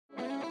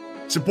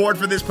Support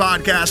for this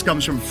podcast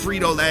comes from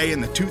Frito-Lay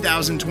and the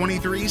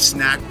 2023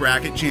 Snack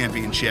Bracket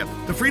Championship.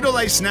 The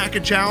Frito-Lay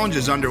Snack-It Challenge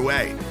is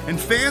underway, and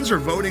fans are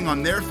voting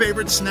on their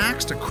favorite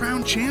snacks to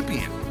crown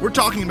champion. We're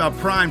talking about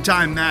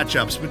prime-time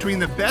matchups between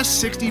the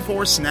best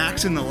 64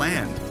 snacks in the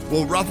land.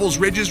 Will Ruffles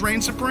Ridges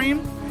reign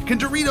supreme? Can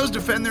Doritos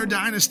defend their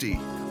dynasty?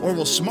 Or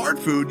will Smart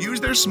Food use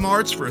their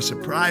smarts for a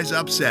surprise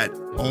upset?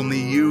 Only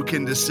you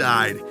can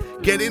decide.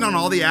 Get in on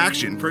all the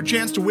action for a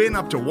chance to win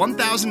up to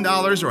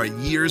 $1,000 or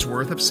a year's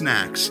worth of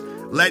snacks.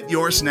 Let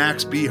your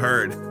snacks be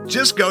heard.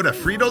 Just go to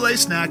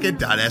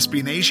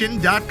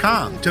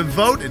fritolaysnacket.sbnation.com to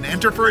vote and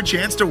enter for a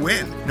chance to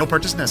win. No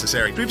purchase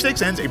necessary.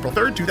 Sweepstakes ends April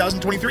 3rd,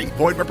 2023.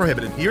 Void where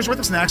prohibited. Year's worth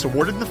of snacks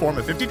awarded in the form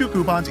of 52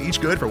 coupons, each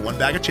good for one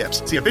bag of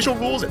chips. See official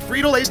rules at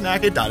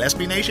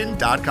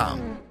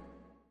fritolaysnacket.sbnation.com.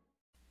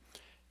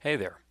 Hey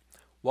there.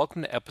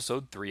 Welcome to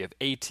episode 3 of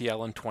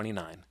ATL in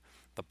 29,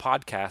 the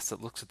podcast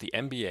that looks at the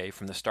NBA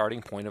from the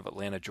starting point of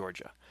Atlanta,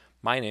 Georgia.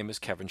 My name is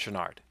Kevin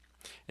Chenard.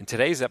 In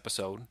today's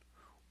episode,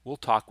 we'll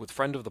talk with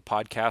friend of the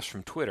podcast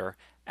from Twitter,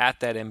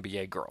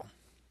 @ThatNBAGirl.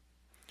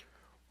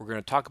 We're going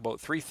to talk about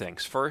three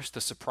things. First,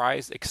 the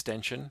surprise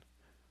extension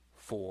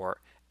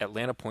for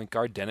Atlanta point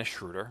guard Dennis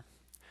Schroder.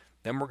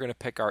 Then we're going to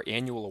pick our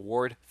annual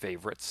award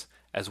favorites,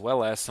 as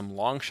well as some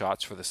long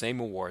shots for the same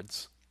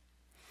awards.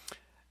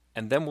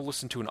 And then we'll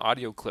listen to an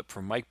audio clip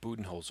from Mike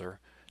Budenholzer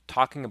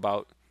talking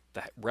about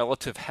the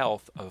relative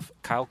health of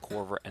Kyle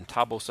Korver and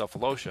Thabo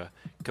Sefolosha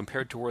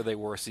compared to where they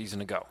were a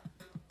season ago.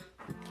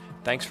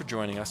 Thanks for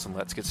joining us, and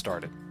let's get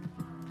started.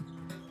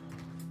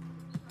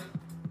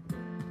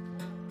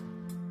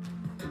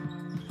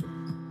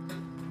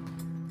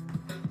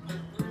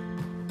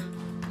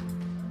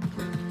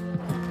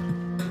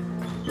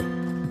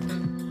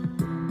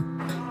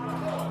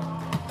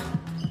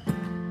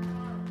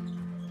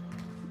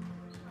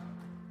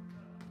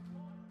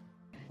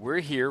 We're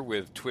here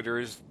with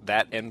Twitter's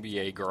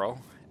 @ThatNBAGirl,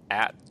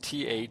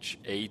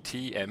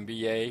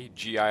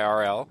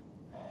 @ThatNBAGirl.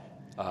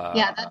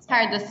 Yeah, that's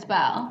hard to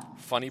spell.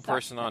 Funny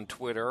person on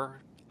Twitter,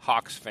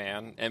 Hawks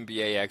fan,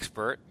 NBA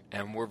expert,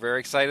 and we're very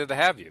excited to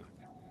have you.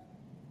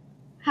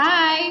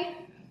 Hi.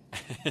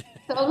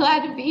 So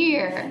glad to be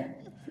here.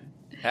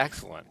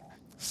 Excellent.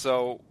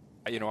 So,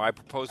 I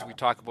propose we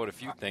talk about a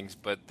few things,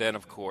 but then,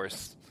 of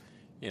course,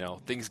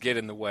 things get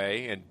in the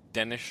way, and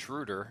Dennis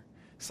Schroder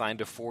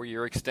signed a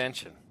 4-year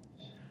extension.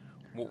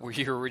 What were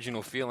your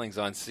original feelings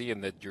on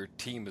seeing that your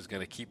team is going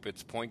to keep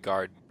its point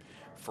guard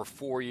for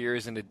 4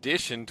 years in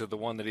addition to the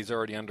one that he's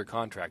already under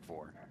contract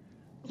for?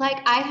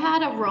 I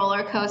had a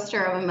roller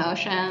coaster of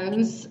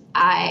emotions.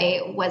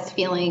 I was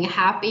feeling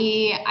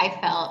happy. I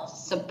felt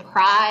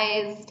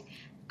surprised,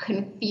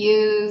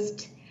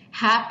 confused,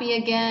 happy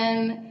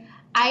again.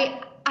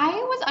 I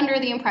was under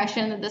the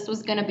impression that this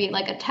was going to be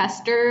like a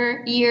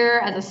tester year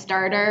as a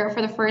starter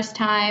for the first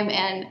time,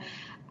 and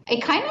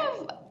it kind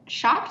of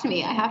shocked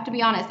me, I have to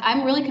be honest.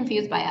 I'm really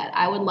confused by it.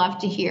 I would love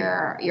to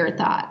hear your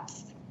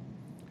thoughts.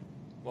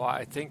 Well,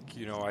 I think,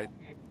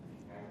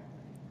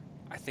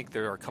 I think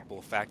there are a couple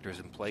of factors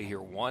in play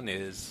here. One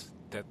is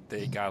that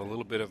they got a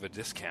little bit of a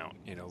discount.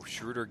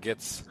 Schroeder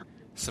gets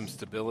some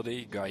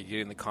stability,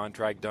 getting the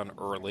contract done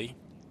early.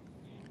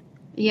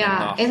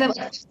 Yeah. Is it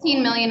like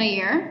 $15 million a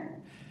year?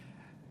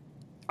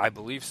 I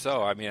believe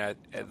so. I mean,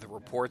 the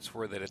reports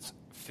were that it's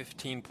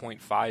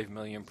 $15.5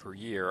 million per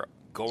year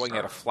going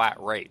at a flat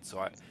rate.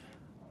 So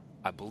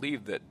I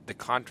believe that the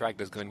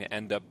contract is going to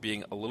end up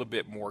being a little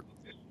bit more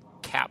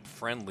cap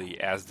friendly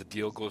as the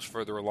deal goes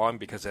further along,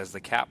 because as the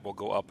cap will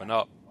go up and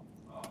up,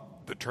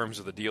 the terms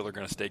of the deal are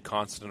going to stay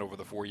constant over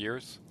the 4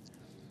 years.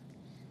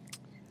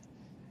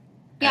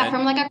 Yeah,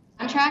 from a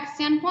contract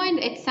standpoint,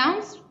 it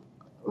sounds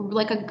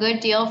like a good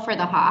deal for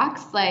the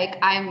Hawks.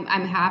 I'm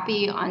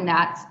happy on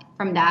that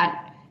from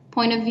that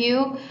point of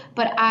view,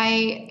 but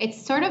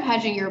it's sort of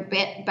hedging your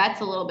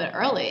bets a little bit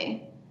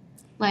early.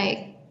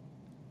 I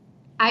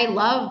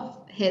love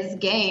his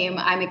game.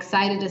 I'm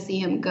excited to see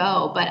him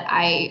go, but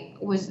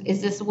was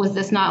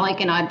this not like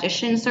an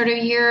audition sort of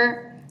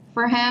year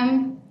for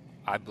him?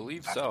 I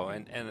believe so,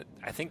 and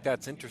I think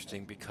that's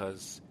interesting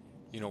because,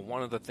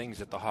 one of the things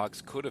that the Hawks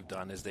could have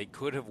done is they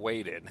could have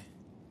waited.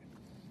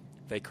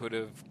 They could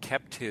have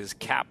kept his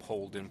cap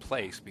hold in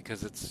place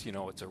because it's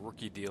a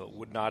rookie deal. It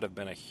would not have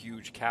been a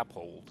huge cap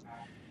hold.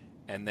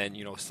 And then,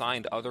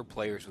 signed other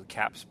players with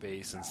cap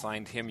space and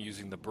signed him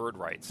using the bird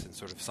rights and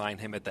sort of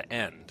signed him at the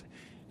end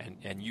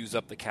and use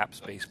up the cap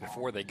space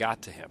before they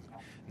got to him.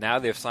 Now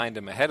they've signed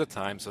him ahead of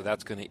time, so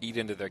that's going to eat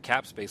into their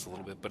cap space a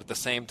little bit. But at the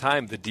same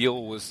time, the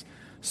deal was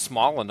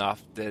small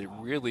enough that it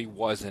really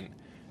wasn't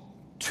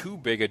too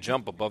big a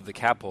jump above the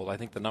cap hold. I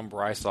think the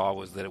number I saw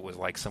was that it was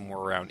somewhere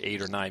around $8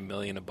 or $9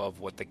 million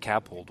above what the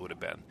cap hold would have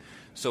been.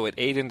 So it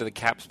ate into the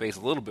cap space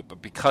a little bit, but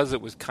because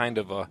it was kind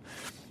of a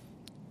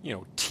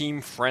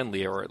team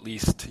friendly, or at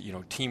least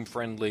team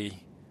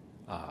friendly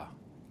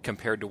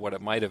compared to what it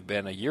might have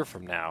been a year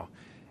from now,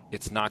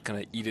 it's not going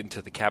to eat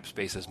into the cap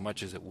space as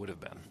much as it would have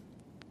been.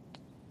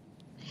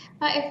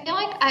 I feel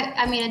like,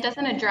 it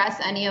doesn't address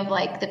any of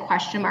the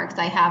question marks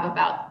I have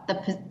about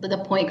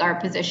the point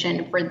guard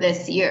position for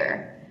this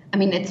year. I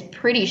mean, it's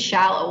pretty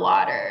shallow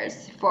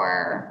waters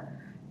for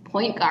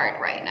point guard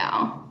right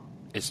now.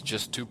 It's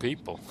just two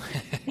people.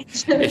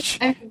 It's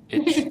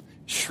It's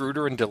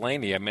Schroder and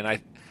Delaney. I mean, I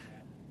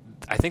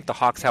think the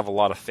Hawks have a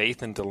lot of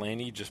faith in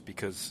Delaney just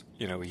because,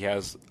 he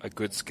has a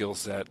good skill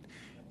set.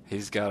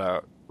 He's got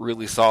a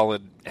really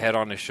solid head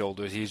on his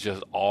shoulders. He's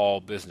just all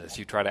business.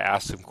 You try to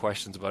ask him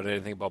questions about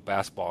anything about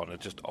basketball, and it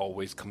just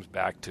always comes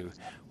back to,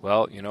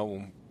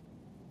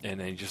 and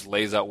then he just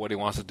lays out what he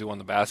wants to do on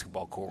the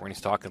basketball court when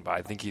he's talking about it.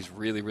 I think he's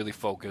really, really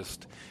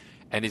focused,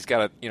 and he's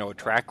got a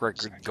track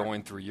record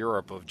going through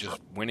Europe of just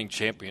winning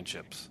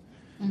championships.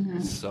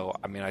 Mm-hmm. So,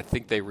 I mean, I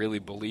think they really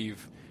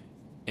believe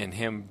in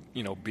him,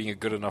 being a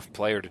good enough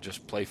player to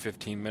just play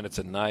 15 minutes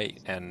a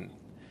night and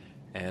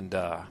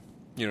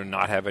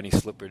not have any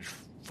slippage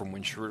from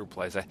when Schroder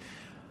plays.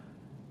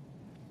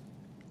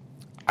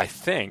 I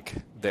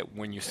think that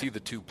when you see the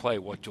two play,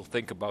 what you'll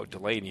think about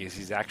Delaney is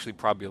he's actually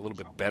probably a little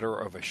bit better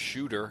of a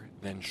shooter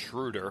than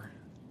Schroder.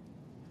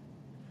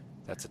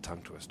 That's a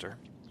tongue twister.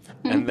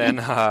 And then,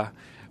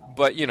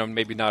 but,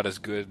 maybe not as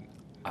good.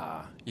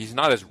 He's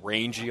not as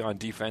rangy on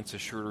defense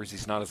as Schroder is.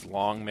 He's not as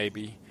long,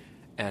 maybe.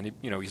 And,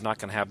 he's not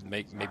going to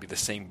make maybe the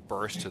same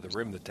burst to the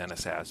rim that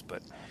Dennis has.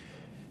 But,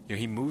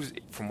 he moves,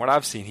 from what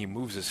I've seen, he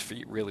moves his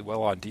feet really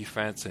well on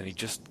defense, and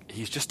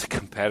he's just a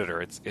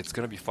competitor. It's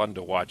going to be fun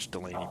to watch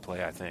Delaney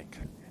play, I think.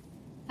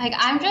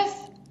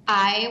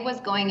 I was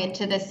going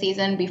into this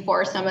season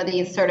before some of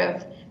these sort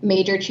of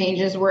major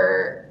changes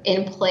were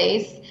in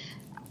place,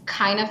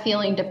 kind of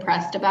feeling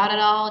depressed about it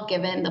all,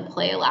 given the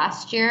play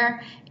last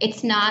year.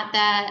 It's not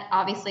that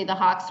obviously the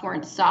Hawks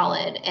weren't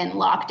solid and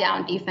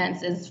lockdown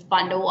defense is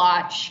fun to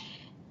watch,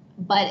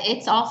 but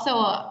it's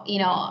also,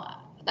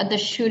 the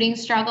shooting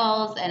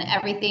struggles and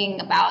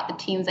everything about the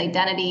team's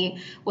identity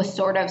was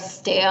sort of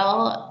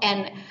stale.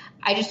 And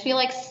I just feel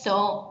like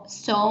so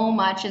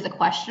much is a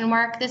question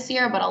mark this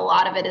year, but a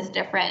lot of it is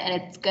different,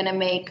 and it's going to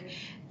make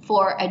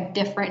for a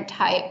different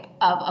type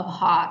of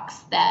Hawks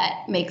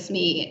that makes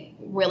me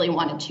really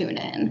want to tune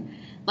in.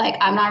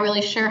 I'm not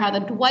really sure how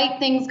the Dwight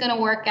thing's going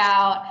to work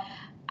out.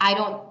 I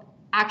don't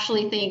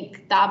actually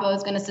think Thabo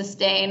is going to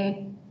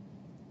sustain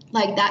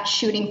that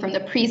shooting from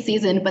the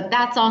preseason, but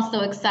that's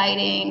also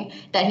exciting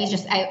that he's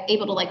just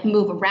able to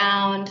move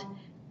around.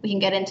 We can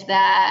get into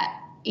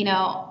that.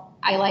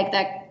 I like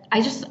that.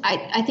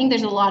 I think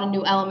there's a lot of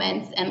new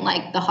elements, and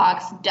the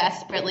Hawks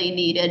desperately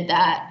needed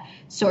that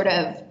sort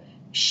of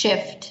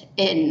shift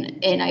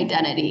in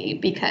identity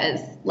because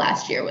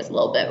last year was a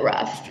little bit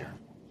rough.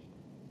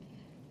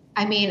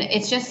 I mean,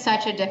 it's just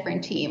such a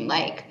different team.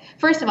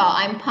 First of all,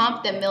 I'm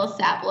pumped that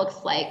Millsap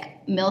looks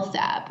like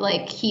Millsap.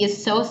 He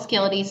is so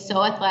skilled. He's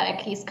so athletic.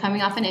 He's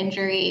coming off an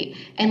injury.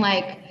 And,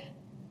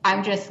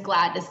 I'm just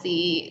glad to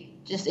see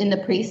just in the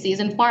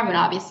preseason form. And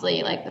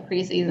obviously, the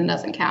preseason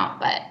doesn't count.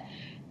 But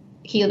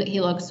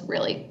he looks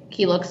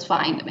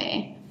fine to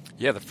me.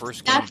 Yeah, the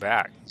first game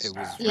back, it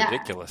was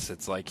ridiculous.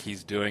 It's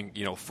he's doing,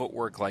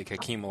 footwork like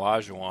Hakeem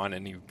Olajuwon,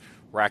 and he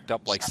racked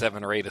up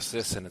 7 or 8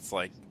 assists. And it's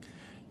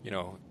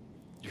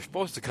you're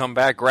supposed to come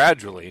back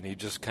gradually, and he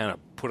just kind of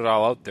put it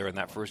all out there in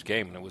that first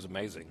game, and it was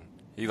amazing.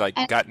 He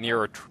got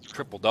near a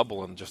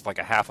triple-double in just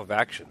a half of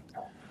action.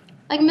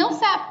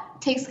 Millsap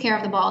takes care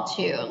of the ball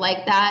too.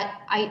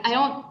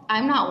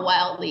 I'm not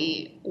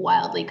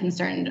wildly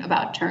concerned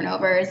about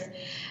turnovers.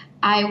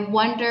 I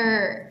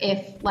wonder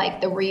if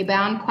the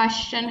rebound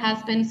question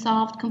has been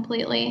solved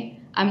completely.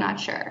 I'm not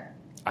sure.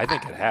 I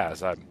think it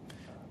has.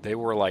 They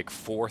were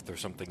 4th or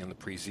something in the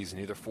preseason,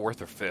 either 4th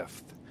or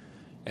 5th.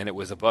 And it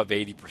was above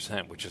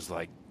 80%, which is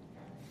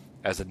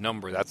as a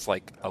number, that's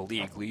a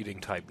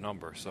league-leading type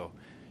number. So,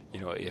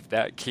 if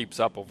that keeps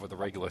up over the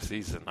regular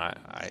season,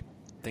 I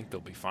think they'll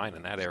be fine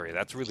in that area.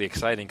 That's really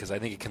exciting because I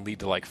think it can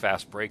lead to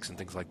fast breaks and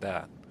things like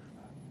that.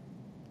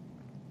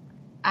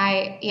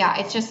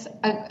 It's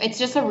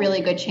just a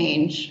really good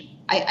change.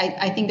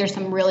 I think there's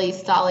some really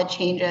solid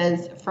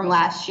changes from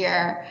last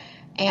year,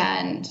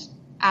 and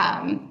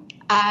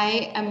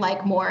I am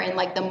more in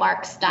the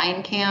Mark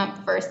Stein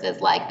camp versus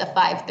the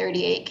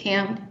 538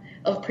 camp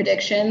of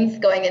predictions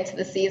going into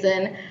the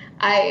season.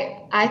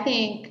 I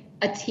think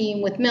a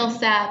team with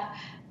Millsap,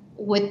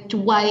 with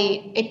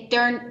Dwight,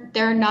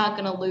 they're not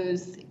going to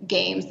lose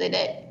games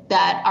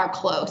that are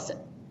close.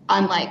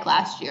 Unlike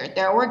last year,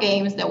 there were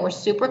games that were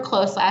super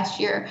close last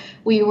year.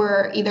 We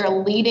were either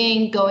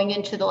leading going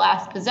into the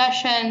last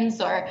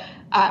possessions or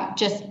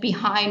just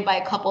behind by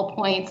a couple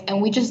points,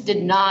 and we just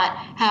did not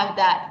have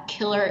that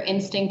killer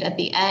instinct at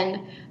the end.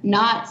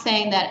 Not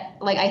saying that,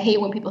 I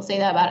hate when people say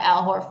that about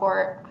Al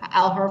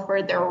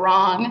Horford, they're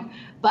wrong,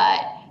 but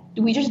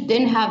we just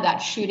didn't have that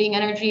shooting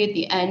energy at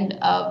the end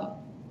of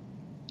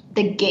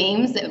the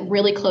games,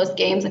 really close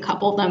games, a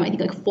couple of them, I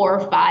think 4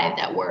 or 5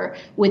 that were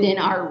within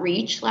our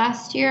reach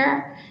last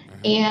year.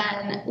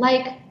 And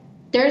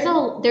there's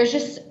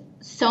just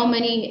so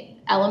many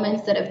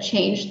elements that have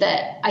changed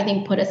that I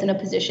think put us in a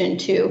position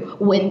to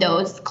win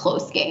those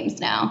close games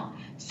now.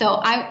 So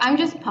I'm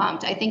just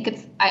pumped. I think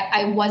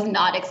I was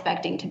not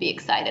expecting to be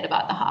excited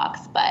about the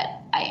Hawks, but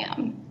I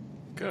am.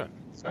 Good.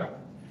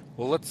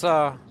 Well,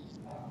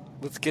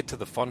 let's get to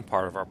the fun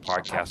part of our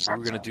podcast.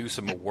 We're going to do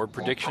some award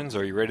predictions.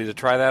 Are you ready to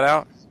try that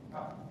out?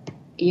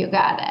 You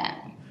got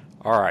it.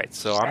 All right,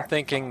 so I'm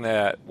thinking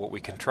that what we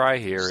can try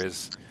here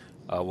is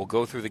we'll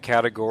go through the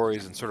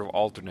categories and sort of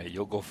alternate.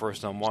 You'll go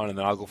first on one, and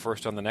then I'll go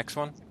first on the next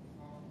one.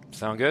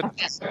 Sound good?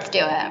 Okay, let's do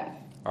it.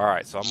 All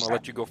right, so I'm going to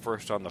let you go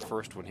first on the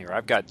first one here.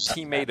 I've got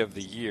Teammate of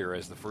the Year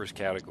as the first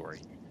category.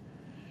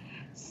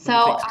 So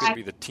Who do you think's going to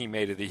be the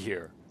Teammate of the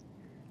Year?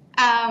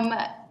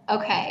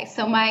 Okay,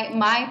 so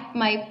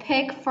my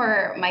pick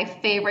for my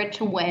favorite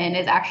to win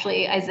is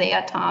actually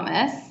Isaiah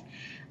Thomas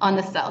on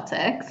the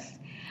Celtics.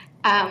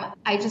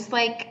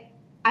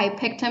 I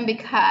picked him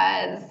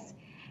because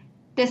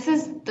this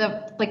is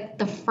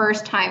the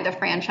first time the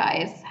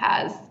franchise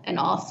has an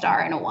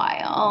all-star in a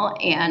while,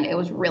 and it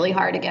was really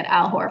hard to get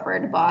Al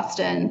Horford to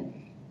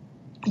Boston.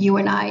 You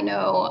and I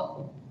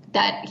know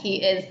that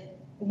he is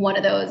one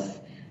of those.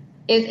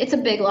 It's a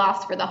big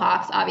loss for the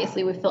Hawks.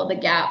 Obviously, we filled the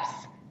gaps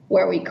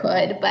where we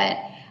could, but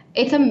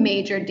it's a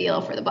major deal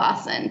for the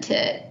Boston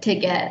to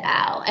get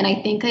Al. And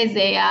I think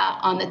Isaiah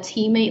on the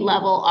teammate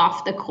level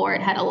off the court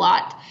had a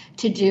lot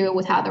to do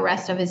with how the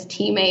rest of his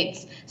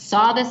teammates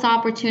saw this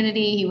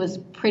opportunity. He was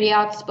pretty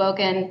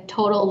outspoken,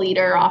 total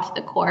leader off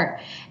the court.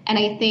 And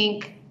I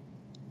think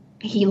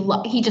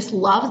he just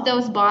loves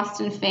those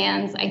Boston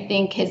fans. I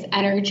think his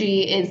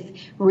energy is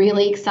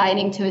really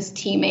exciting to his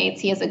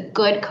teammates. He has a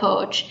good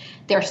coach.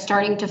 They're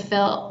starting to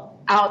fill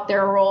out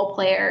their role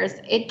players.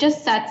 It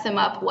just sets him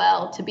up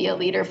well to be a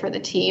leader for the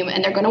team,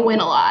 and they're going to win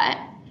a lot.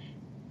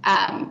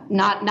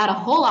 Not a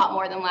whole lot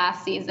more than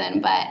last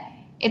season, but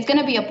it's going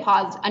to be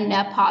a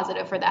net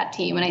positive for that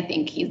team, and I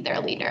think he's their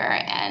leader,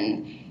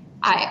 and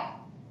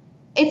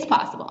it's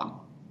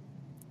possible.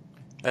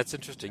 That's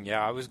interesting.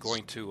 Yeah, I was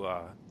going to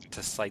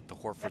cite the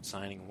Horford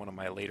signing in one of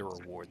my later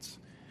awards.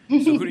 So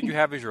who did you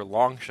have as your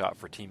long shot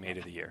for Teammate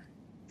of the Year?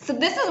 So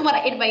this is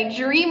what in my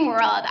dream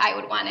world I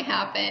would want to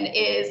happen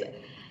is,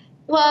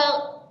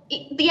 well,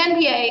 the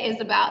NBA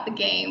is about the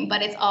game,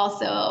 but it's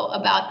also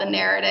about the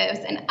narratives.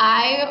 And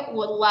I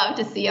would love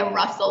to see a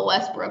Russell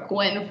Westbrook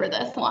win for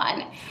this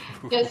one.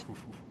 Just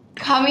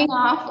coming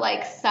off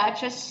like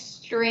such a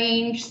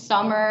strange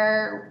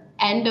summer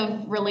end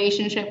of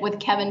relationship with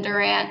Kevin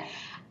Durant,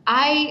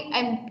 I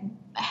am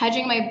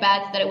hedging my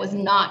bets that it was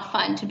not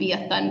fun to be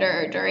a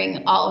Thunder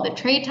during all of the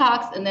trade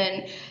talks, and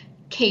then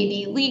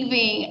KD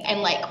leaving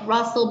and like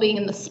Russell being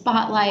in the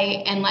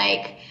spotlight, and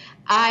like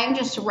I'm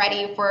just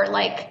ready for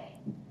like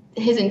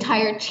his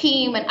entire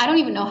team. And I don't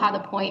even know how the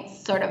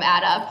points sort of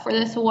add up for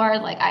this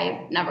award. Like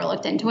I never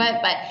looked into it,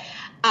 but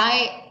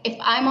if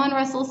I'm on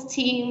Russell's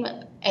team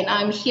and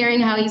I'm hearing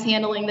how he's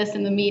handling this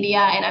in the media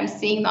and I'm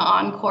seeing the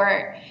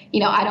on-court, I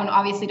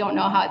obviously don't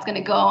know how it's going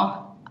to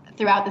go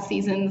throughout the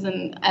seasons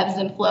and ebbs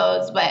and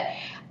flows, but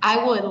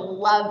I would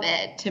love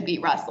it to be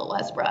Russell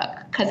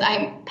Westbrook because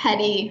I'm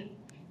petty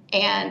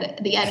and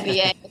the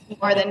NBA is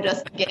more than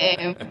just a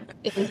game.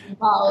 It's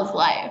ball is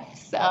life.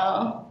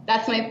 So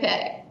that's my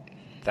pick.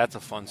 That's a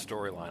fun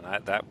storyline.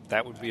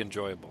 That would be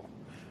enjoyable.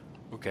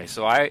 Okay,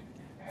 so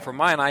for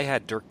mine, I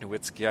had Dirk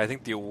Nowitzki. I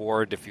think the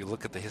award, if you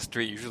look at the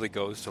history, usually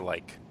goes to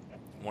like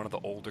one of the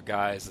older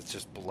guys that's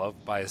just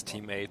beloved by his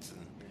teammates,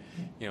 and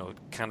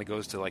kind of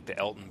goes to like the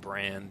Elton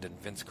Brand and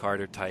Vince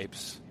Carter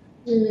types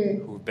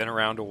who have been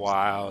around a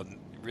while and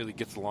really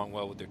gets along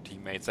well with their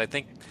teammates. I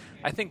think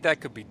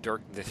that could be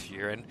Dirk this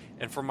year.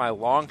 And for my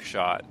long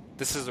shot,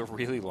 this is a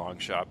really long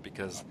shot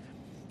because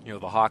the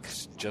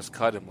Hawks just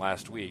cut him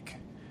last week.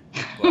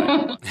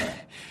 But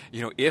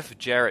if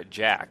Jarrett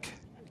Jack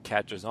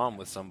catches on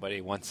with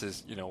somebody once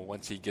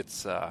he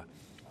gets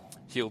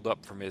healed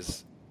up from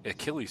his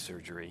Achilles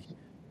surgery,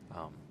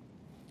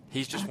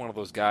 he's just one of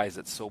those guys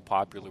that's so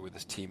popular with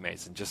his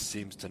teammates and just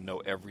seems to know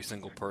every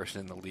single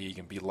person in the league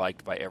and be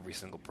liked by every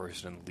single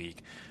person in the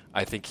league.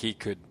 I think he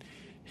could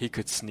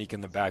sneak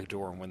in the back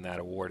door and win that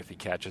award if he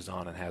catches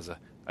on and has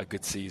a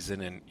good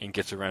season and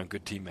gets around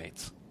good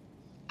teammates.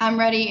 I'm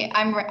ready.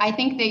 I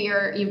think that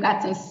you've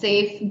got some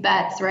safe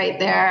bets right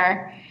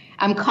there.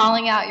 I'm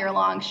calling out your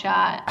long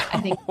shot.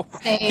 I think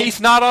he's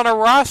not on a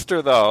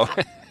roster though.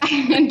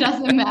 It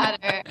doesn't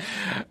matter.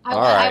 I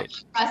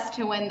want us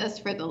to win this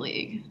for the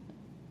league.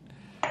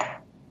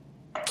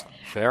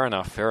 Fair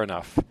enough.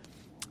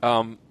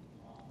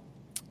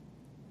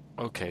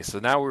 Okay, so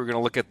now we're going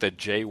to look at the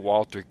J.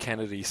 Walter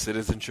Kennedy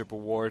Citizenship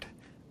Award.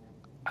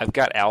 I've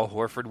got Al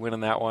Horford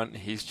winning that one.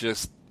 He's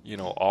just,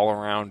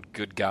 all-around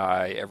good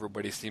guy.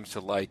 Everybody seems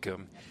to like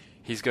him.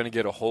 He's going to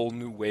get a whole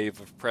new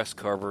wave of press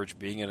coverage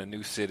being in a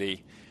new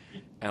city,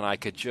 and I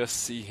could just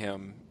see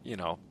him,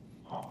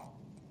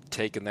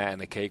 taking that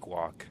in a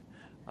cakewalk.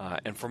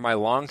 And for my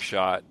long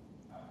shot,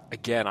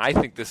 again, I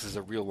think this is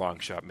a real long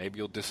shot. Maybe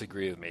you'll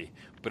disagree with me.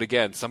 But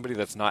again, somebody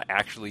that's not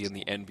actually in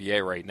the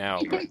NBA right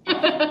now. But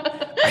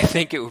I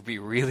think it would be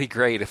really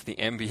great if the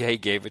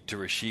NBA gave it to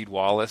Rasheed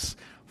Wallace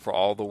for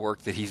all the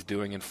work that he's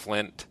doing in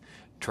Flint,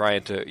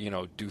 trying to,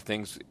 do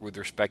things with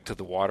respect to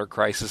the water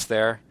crisis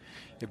there.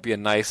 It'd be a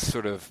nice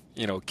sort of,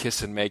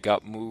 kiss and make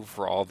up move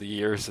for all the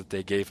years that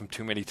they gave him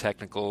too many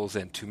technicals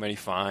and too many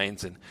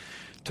fines and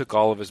took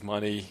all of his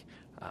money.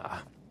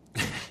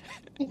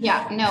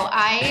 Yeah, no,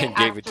 I and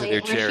gave it to actually,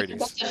 their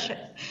charities.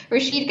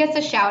 Rashid gets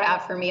a shout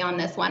out for me on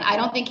this one. I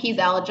don't think he's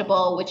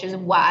eligible, which is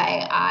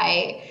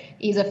why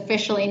he's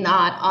officially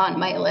not on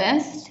my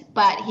list,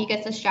 but he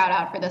gets a shout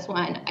out for this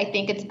one. I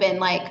think it's been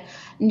like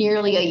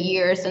nearly a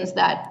year since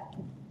that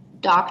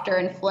doctor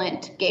in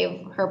Flint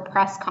gave her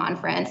press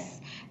conference.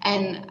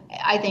 And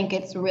I think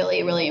it's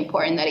really, really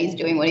important that he's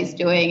doing what he's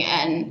doing.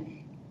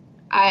 And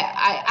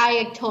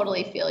I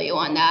totally feel you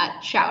on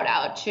that. Shout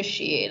out to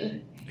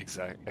Sheed.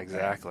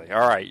 Exactly.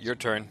 All right, your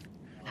turn.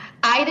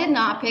 I did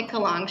not pick a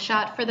long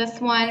shot for this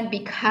one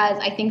because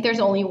I think there's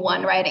only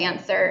one right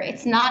answer.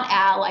 It's not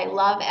Al. I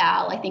love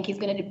Al. I think he's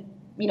going to,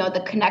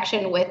 the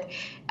connection with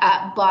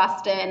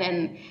Boston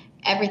and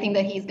everything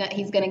that he's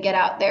going to get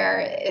out there.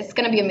 It's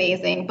going to be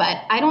amazing.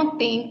 But I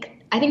think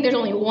there's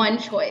only one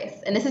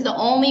choice, and this is the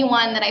only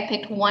one that I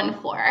picked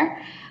one for.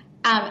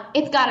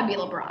 It's got to be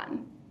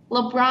LeBron.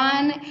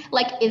 LeBron,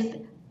 is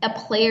a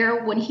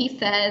player when he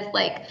says,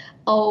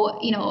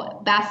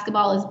 oh,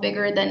 basketball is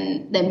bigger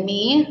than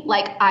me,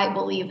 I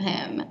believe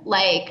him.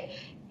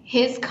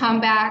 His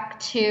comeback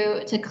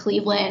to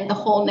Cleveland, the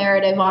whole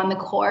narrative on the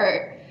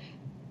court,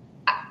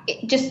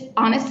 just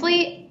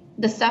honestly,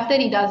 the stuff that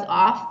he does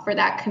off for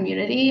that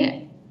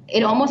community,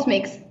 it almost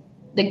makes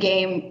the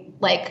game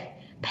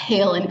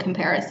pale in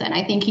comparison.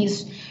 I think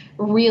he's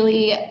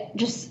really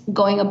just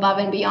going above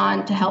and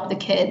beyond to help the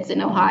kids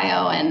in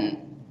Ohio, and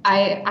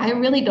I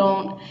really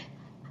don't.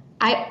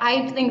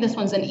 I think this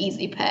one's an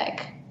easy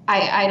pick.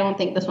 I don't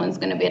think this one's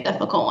going to be a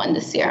difficult one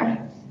this year.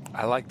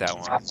 I like that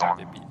one.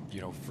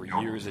 For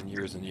years and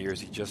years and years,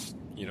 he just,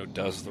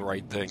 does the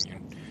right thing.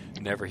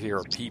 You never hear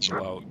a peep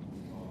about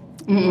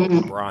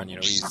LeBron.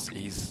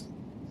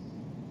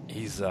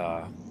 He's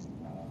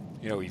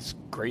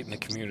great in the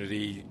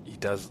community. He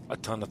does a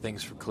ton of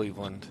things for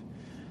Cleveland.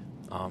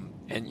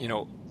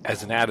 And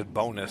as an added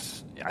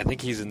bonus, I think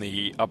he's in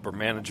the upper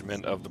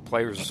management of the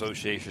Players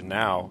Association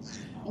now.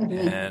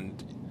 Mm-hmm.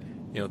 And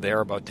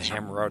they're about to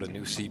hammer out a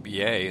new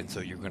CBA, and so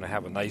you're going to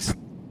have a nice,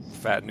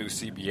 fat new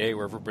CBA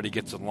where everybody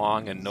gets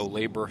along and no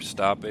labor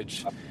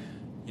stoppage.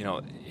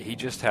 He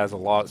just has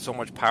so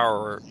much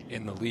power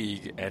in the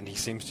league, and he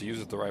seems to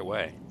use it the right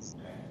way.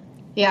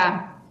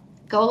 Yeah,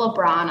 go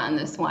LeBron on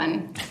this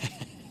one.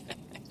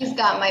 He's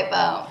got my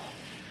vote.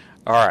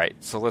 All right,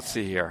 so let's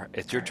see here.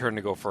 It's your turn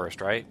to go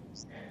first, right?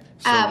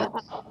 So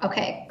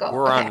okay, go.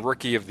 We're on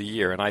Rookie of the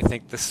Year, and I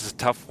think this is a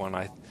tough one.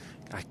 I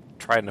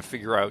trying to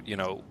figure out,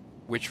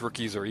 which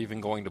rookies are even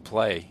going to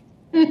play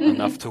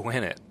enough to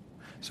win it.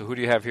 So who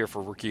do you have here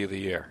for Rookie of the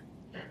Year?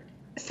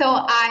 So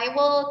I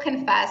will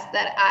confess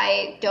that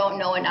I don't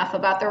know enough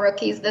about the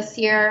rookies this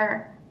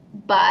year,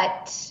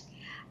 but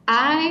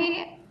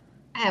I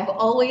have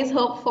always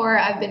hoped for,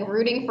 I've been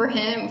rooting for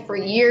him for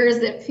years,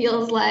 it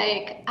feels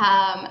like.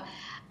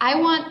 I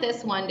want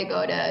this one to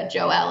go to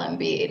Joel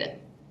Embiid,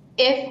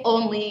 if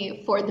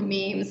only for the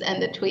memes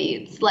and the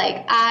tweets.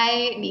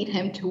 I need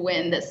him to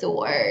win this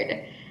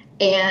award.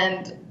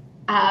 And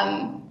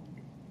I,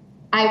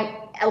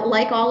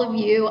 like all of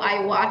you,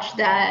 I watched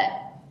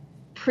that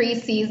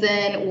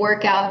preseason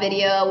workout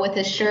video with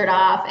his shirt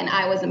off, and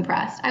I was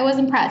impressed.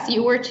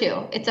 You were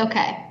too. It's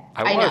okay.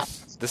 I know.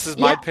 This is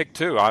my pick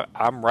too.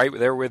 I'm right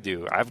there with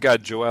you. I've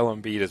got Joel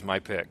Embiid as my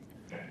pick.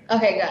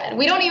 Okay, good.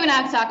 We don't even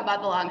have to talk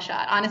about the long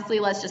shot. Honestly,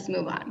 let's just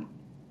move on.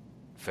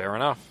 Fair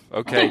enough.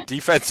 Okay,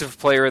 Defensive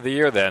Player of the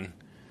Year then.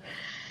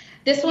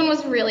 This one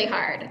was really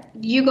hard.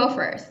 You go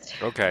first.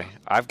 Okay,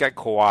 I've got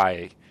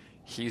Kawhi.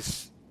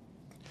 He's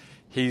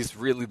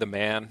really the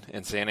man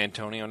in San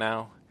Antonio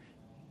now,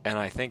 and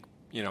I think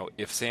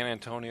if San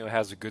Antonio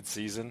has a good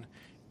season,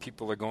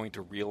 people are going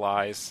to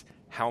realize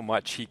how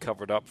much he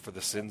covered up for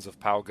the sins of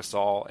Pau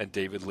Gasol and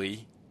David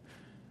Lee.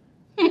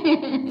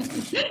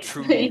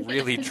 Truly,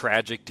 really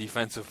tragic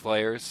defensive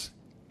players.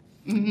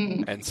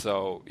 Mm-hmm. And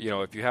so,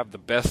 if you have the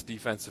best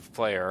defensive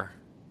player,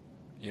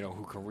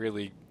 who can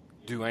really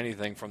do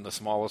anything from the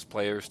smallest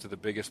players to the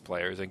biggest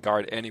players and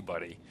guard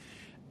anybody,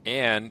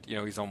 and,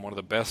 he's on one of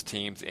the best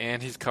teams,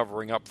 and he's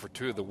covering up for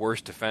two of the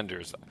worst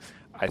defenders,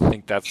 I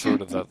think that's sort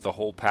of the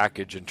whole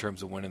package in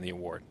terms of winning the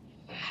award.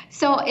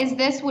 So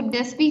would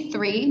this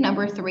be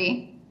number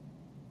 3?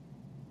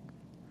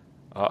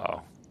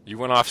 Uh-oh. You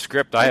went off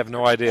script. I have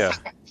no idea.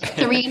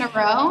 3 in a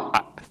row?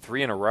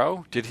 3 in a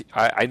row?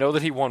 I know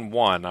that he won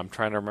 1. I'm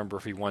trying to remember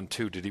if he won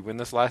 2. Did he win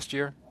this last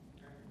year?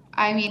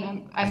 I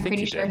mean, I'm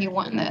pretty sure he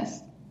won this.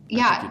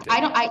 Yeah,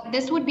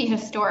 this would be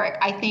historic.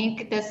 I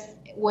think this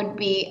would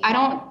be. I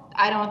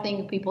don't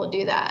think people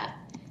do that.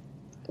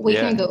 We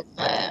can go.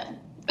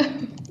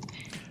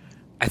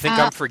 I think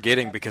I'm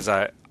forgetting because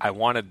I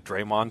wanted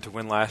Draymond to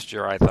win last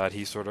year. I thought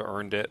he sort of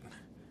earned it,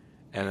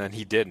 and then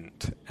he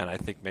didn't. And I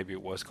think maybe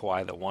it was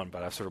Kawhi that won,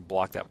 but I've sort of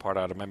blocked that part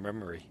out of my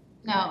memory.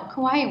 No,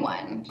 Kawhi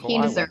won.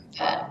 He deserved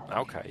it.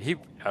 Okay,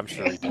 I'm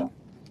sure he did.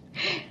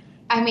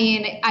 I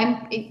mean,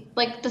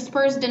 the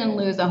Spurs didn't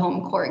lose a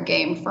home court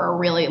game for a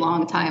really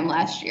long time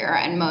last year,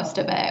 and most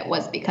of it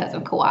was because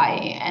of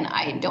Kawhi, and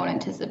I don't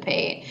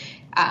anticipate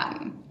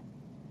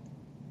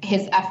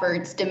his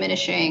efforts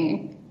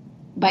diminishing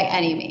by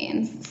any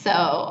means.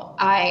 So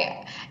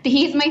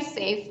he's my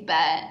safe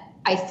bet.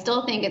 I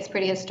still think it's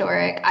pretty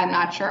historic. I'm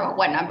not sure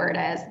what number it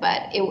is,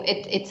 but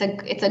it's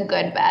a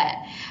good bet.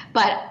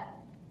 But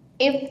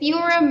if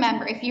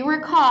you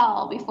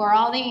recall, before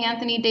all the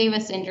Anthony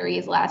Davis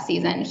injuries last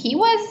season, he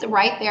was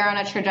right there on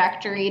a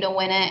trajectory to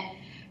win it.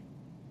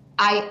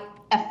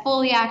 A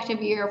fully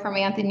active year from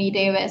Anthony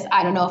Davis,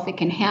 I don't know if it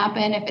can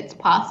happen, if it's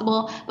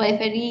possible, but if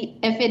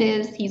it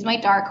is, he's my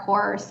dark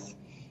horse.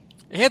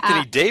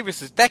 Anthony Davis,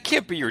 that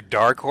can't be your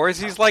dark horse.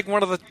 He's like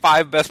one of the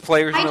 5 best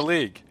players in the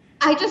league.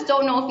 I just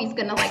don't know if he's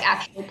gonna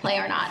actually play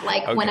or not.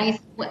 Okay.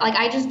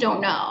 I just don't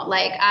know.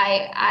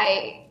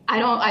 I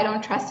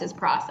don't trust his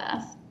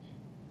process.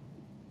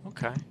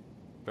 Okay,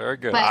 very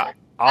good. But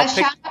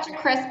shout out to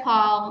Chris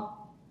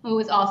Paul, who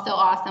is also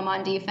awesome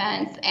on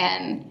defense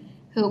and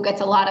who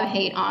gets a lot of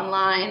hate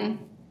online,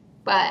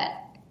 but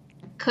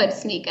could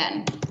sneak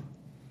in.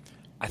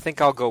 I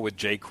think I'll go with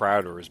Jay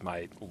Crowder as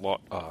my,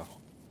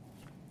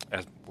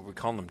 as what we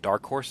call them,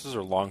 dark horses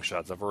or long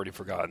shots. I've already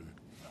forgotten.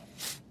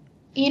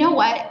 You know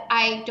what?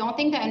 I don't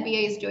think the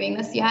NBA is doing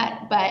this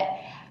yet, but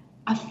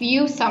a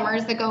few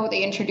summers ago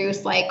they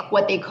introduced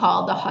what they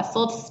call the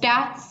hustle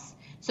stats.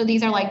 So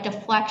these are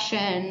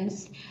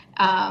deflections.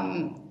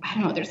 I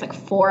don't know, there's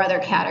 4 other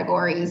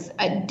categories,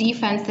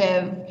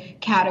 defensive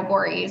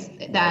categories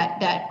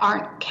that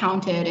aren't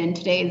counted in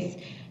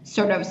today's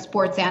sort of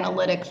sports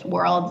analytics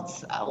world.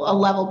 It's a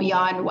level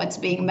beyond what's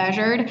being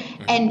measured.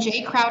 Mm-hmm. And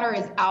Jay Crowder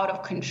is out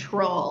of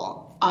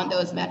control on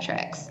those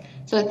metrics.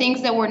 So the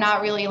things that we're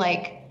not really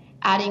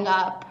adding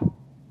up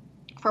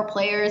for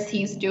players,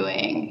 he's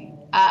doing.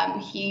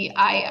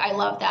 I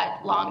love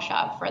that long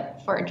shot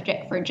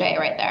for Jay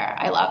right there.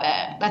 I love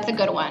it. That's a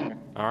good one.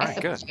 All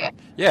right, good.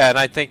 Yeah, and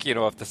I think,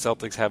 if the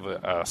Celtics have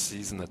a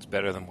season that's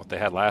better than what they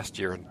had last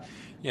year and,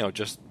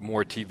 just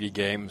more TV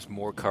games,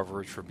 more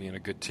coverage for being a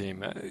good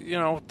team,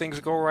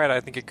 things go right,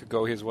 I think it could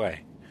go his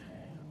way.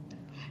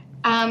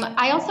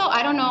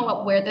 I don't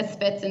know where this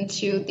fits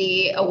into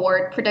the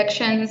award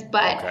predictions,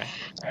 but okay.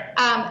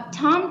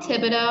 Tom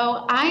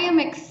Thibodeau, I am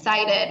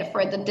excited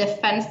for the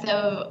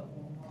defensive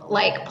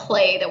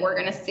play that we're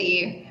going to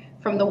see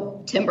from the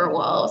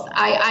Timberwolves.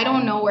 I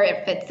don't know where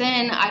it fits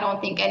in. I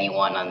don't think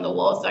anyone on the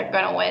Wolves are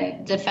going to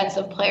win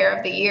Defensive Player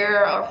of the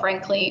Year or,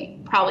 frankly,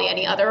 probably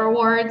any other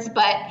awards.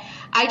 But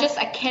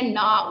I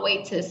cannot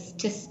wait to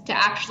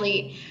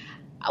actually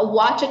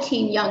watch a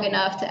team young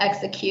enough to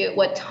execute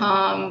what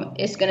Tom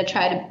is going to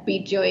try to be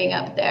doing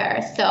up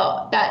there.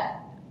 So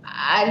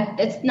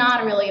it's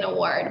not really an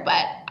award,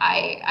 but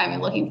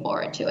I'm looking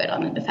forward to it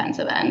on the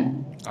defensive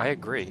end. I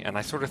agree, and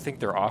I sort of think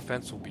their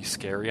offense will be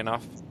scary in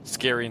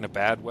a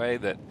bad way,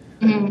 that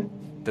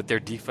that their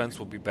defense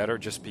will be better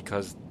just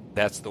because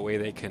that's the way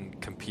they can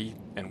compete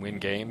and win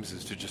games,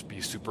 is to just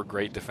be super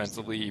great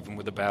defensively, even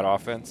with a bad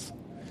offense.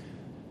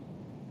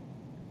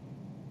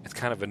 It's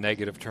kind of a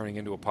negative turning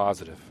into a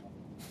positive.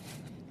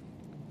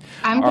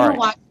 I'm going to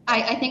watch.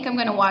 I think I'm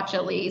going to watch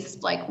at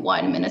least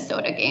one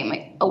Minnesota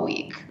game a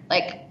week.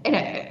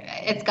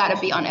 It's got to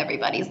be on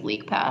everybody's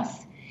league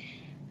pass.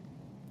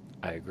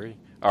 I agree.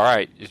 All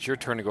right, it's your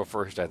turn to go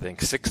first, I think.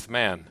 6th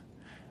man.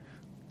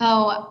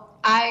 Oh,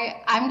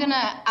 I'm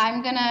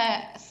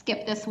gonna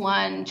skip this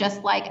one,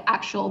 just like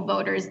actual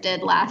voters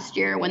did last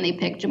year when they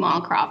picked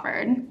Jamal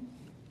Crawford.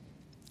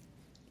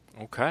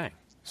 Okay,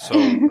 so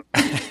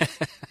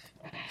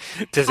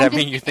does that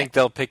mean you think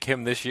they'll pick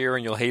him this year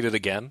and you'll hate it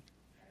again?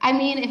 I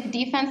mean, if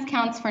defense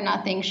counts for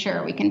nothing,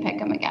 sure, we can pick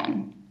him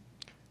again.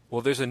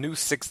 Well, there's a new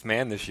 6th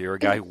man this year, a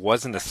guy who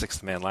wasn't a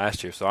 6th man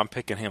last year, so I'm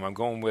picking him. I'm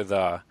going with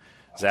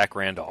Zach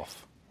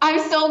Randolph. I'm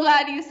so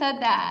glad you said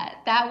that.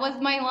 That was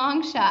my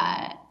long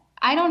shot.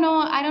 I don't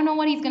know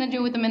what he's going to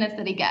do with the minutes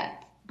that he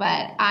gets,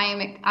 but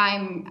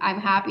I'm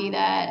happy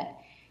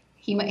that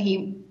he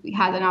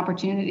has an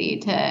opportunity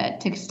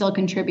to still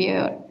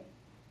contribute.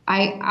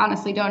 I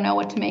honestly don't know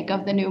what to make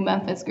of the new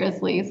Memphis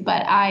Grizzlies,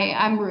 but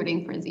I'm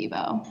rooting for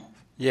Zebo.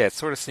 Yeah, it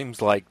sort of seems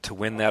like to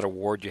win that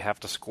award, you have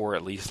to score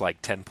at least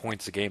 10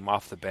 points a game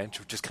off the bench,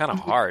 which is kind of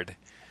hard.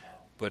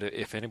 But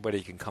if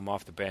anybody can come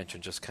off the bench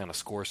and just kind of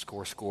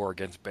score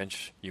against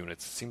bench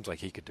units, it seems like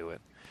he could do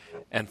it.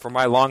 And for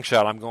my long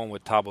shot, I'm going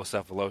with Thabo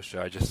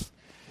Sefolosha.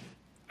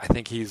 I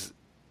think he's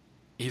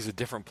a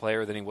different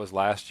player than he was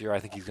last year. I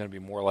think he's going to be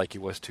more like he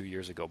was 2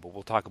 years ago. But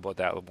we'll talk about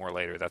that a little more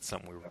later. That's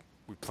something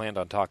we planned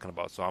on talking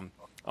about. So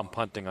I'm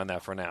punting on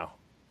that for now.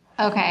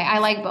 Okay, I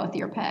like both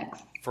your picks.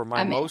 For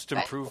my most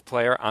improved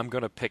player, I'm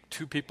going to pick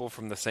 2 people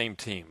from the same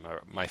team,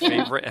 my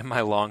favorite and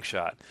my long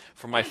shot.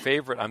 For my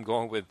favorite, I'm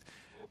going with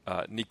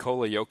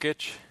Nikola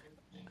Jokic.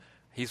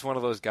 He's one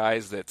of those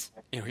guys that's,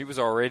 he was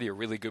already a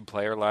really good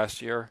player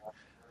last year,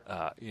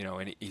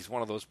 and he's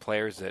one of those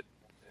players that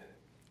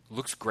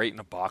looks great in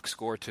a box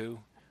score too.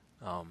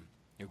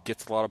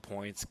 Gets a lot of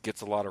points, gets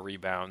a lot of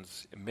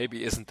rebounds, and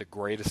maybe isn't the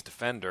greatest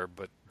defender,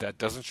 but that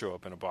doesn't show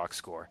up in a box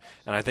score.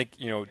 And I think,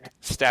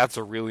 stats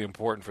are really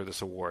important for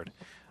this award.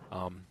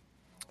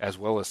 as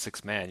well as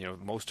six man.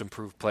 Most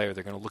improved player,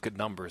 they're going to look at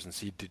numbers and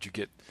see, did you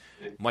get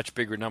much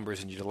bigger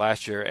numbers than you did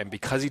last year? And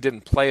because he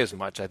didn't play as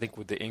much, I think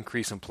with the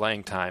increase in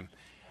playing time,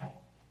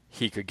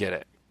 he could get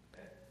it.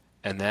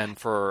 And then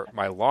for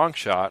my long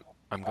shot,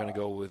 I'm going to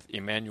go with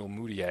Emmanuel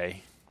Mudiay.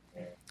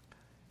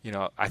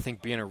 I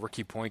think being a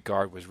rookie point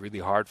guard was really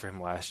hard for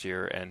him last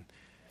year, and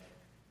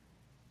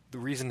the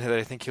reason that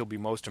I think he'll be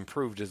most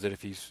improved is that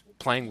if he's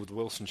playing with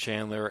Wilson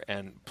Chandler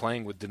and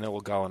playing with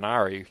Danilo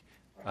Gallinari,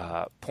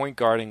 point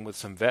guarding with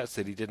some vets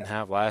that he didn't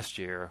have last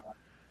year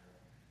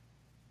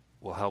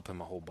will help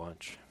him a whole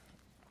bunch.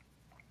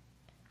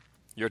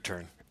 Your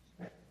turn.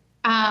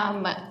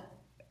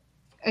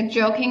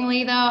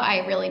 Jokingly, though,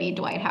 I really need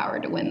Dwight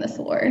Howard to win this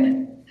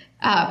award.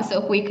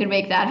 So if we could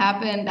make that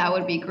happen, that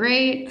would be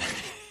great.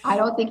 I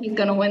don't think he's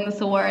going to win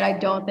this award. I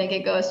don't think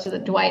it goes to the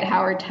Dwight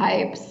Howard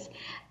types.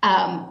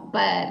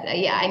 But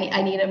yeah,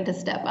 I need him to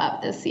step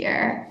up this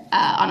year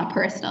on a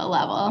personal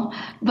level.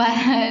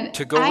 But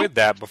to go with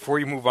that, before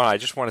you move on, I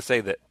just want to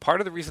say that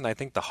part of the reason I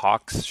think the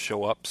Hawks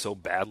show up so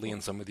badly in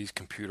some of these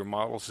computer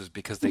models is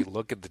because they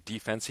look at the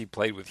defense he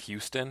played with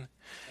Houston,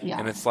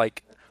 and it's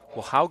like,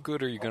 well, how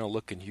good are you going to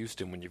look in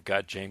Houston when you've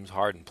got James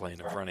Harden playing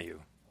in front of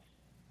you?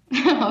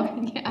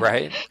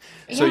 Right?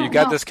 So you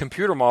got this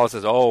computer model that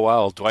says, oh,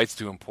 well, Dwight's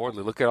doing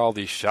poorly. Look at all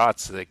these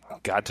shots that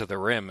got to the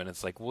rim. And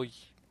it's like, well,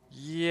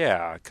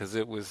 yeah, because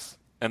it was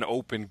an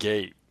open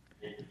gate.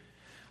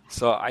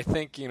 So I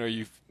think,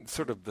 you've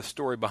sort of the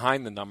story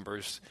behind the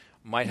numbers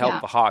might help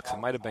the Hawks. It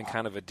might have been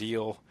kind of a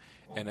deal,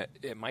 and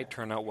it might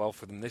turn out well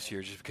for them this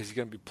year just because he's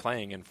going to be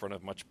playing in front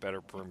of much better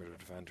perimeter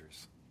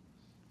defenders.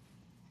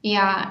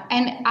 Yeah,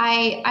 and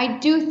I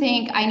do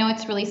think, I know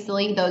it's really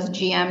silly, those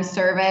GM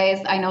surveys,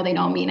 I know they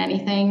don't mean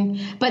anything,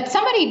 but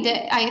somebody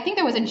did, I think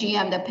there was a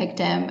GM that picked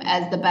him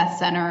as the best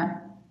center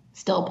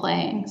still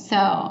playing. So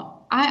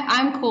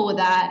I'm cool with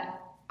that.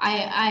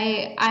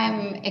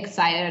 I'm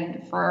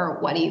excited for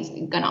what he's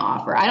going to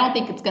offer. I don't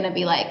think it's going to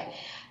be like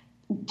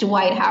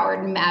Dwight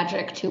Howard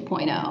Magic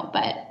 2.0,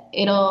 but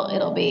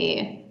it'll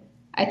be,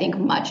 I think,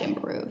 much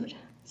improved.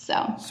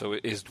 So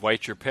is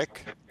Dwight your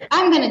pick?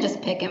 I'm going to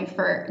just pick him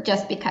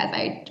just because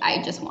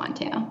I just want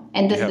to.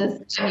 And this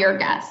is your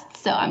guest,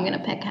 so I'm going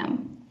to pick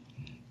him.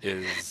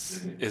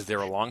 Is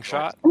there a long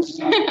shot?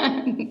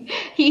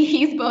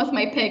 He's both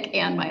my pick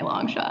and my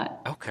long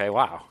shot. Okay,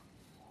 wow.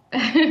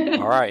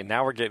 All right,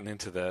 now we're getting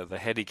into the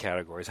heady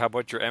categories. How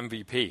about your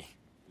MVP?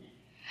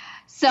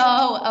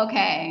 So,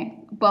 okay,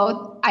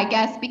 both, I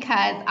guess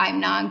because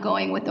I'm not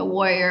going with a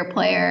Warrior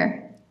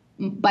player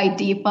by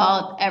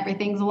default,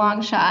 everything's a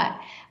long shot.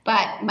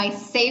 But my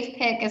safe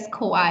pick is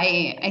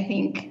Kawhi. I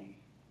think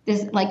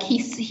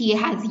he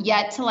has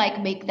yet to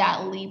make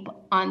that leap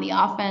on the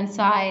offense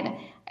side.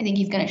 I think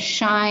he's going to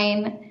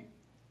shine.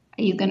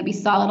 He's going to be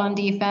solid on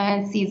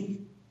defense.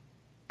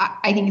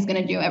 I think he's going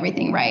to do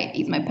everything right.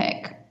 He's my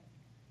pick.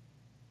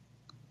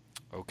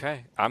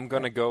 Okay, I'm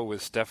going to go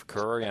with Steph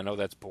Curry. I know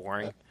that's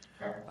boring,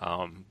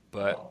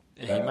 but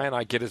he might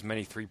not get as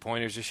many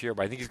three-pointers this year,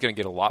 but I think he's going to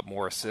get a lot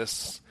more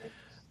assists.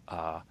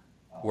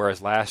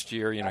 Whereas last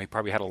year, he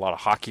probably had a lot of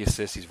hockey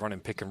assists. He's running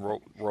pick and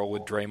roll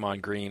with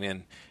Draymond Green,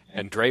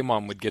 and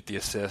Draymond would get the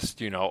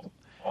assist,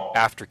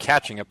 after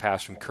catching a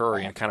pass from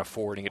Curry and kind of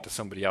forwarding it to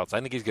somebody else. I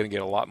think he's going to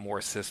get a lot more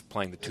assists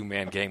playing the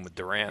two-man game with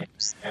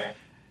Durant.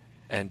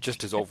 And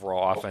just his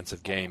overall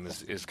offensive game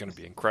is going to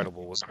be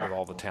incredible with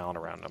all the talent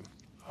around him.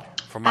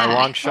 For my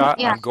long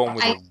shot, I'm going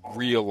with a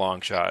real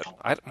long shot.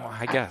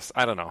 I guess.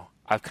 I don't know.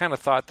 I've kind of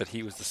thought that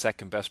he was the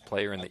second best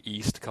player in the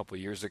East a couple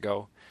of years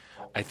ago.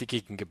 I think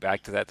he can get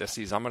back to that this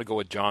season. I'm going to go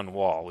with John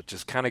Wall, which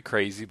is kind of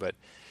crazy, but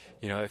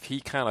if he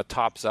kind of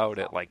tops out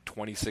at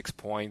 26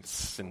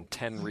 points and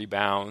 10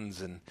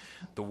 rebounds and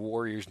the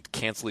Warriors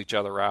cancel each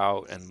other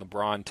out and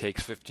LeBron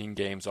takes 15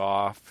 games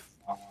off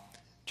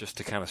just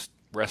to kind of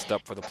rest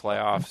up for the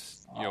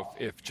playoffs,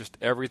 if just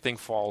everything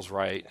falls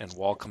right and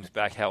Wall comes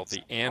back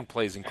healthy and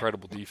plays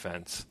incredible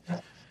defense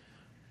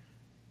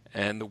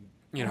and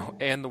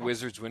the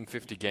Wizards win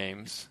 50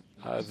 games,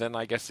 then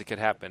I guess it could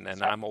happen.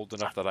 And I'm old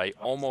enough that I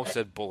almost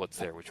said Bullets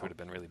there, which would have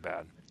been really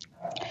bad.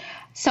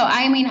 So,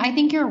 I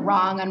think you're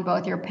wrong on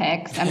both your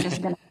picks. I'm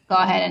just going to go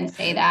ahead and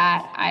say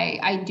that.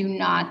 I do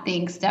not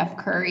think Steph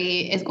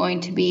Curry is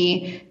going to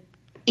be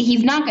 –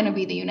 he's not going to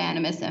be the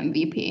unanimous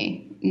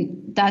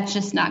MVP. That's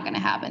just not going to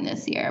happen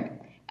this year.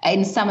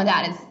 And some of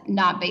that is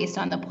not based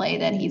on the play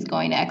that he's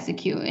going to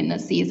execute in the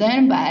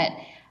season, but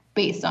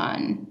based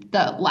on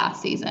the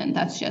last season.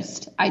 That's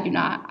just – I do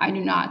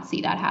not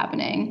see that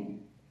happening.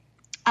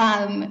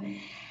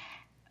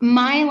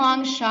 My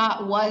long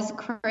shot was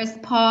Chris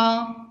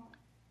Paul.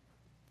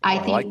 I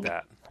think like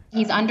that.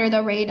 He's under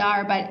the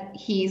radar, but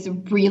he's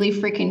really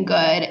freaking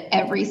good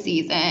every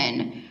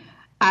season.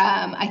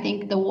 I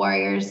think the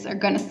Warriors are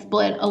going to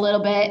split a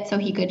little bit, so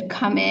he could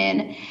come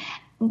in.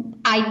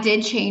 I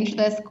did change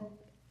this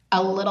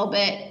a little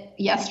bit,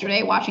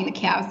 yesterday watching the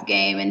Cavs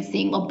game and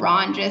seeing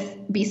LeBron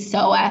just be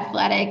so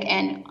athletic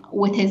and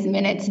with his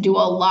minutes do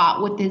a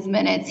lot with his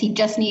minutes. He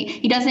doesn't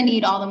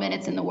need all the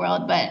minutes in the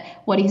world, but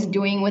what he's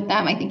doing with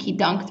them, I think he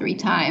dunked 3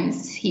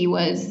 times. He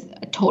was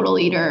a total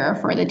leader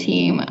for the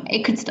team.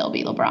 It could still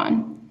be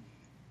LeBron.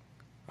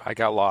 I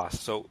got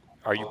lost. So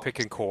are you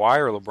picking Kawhi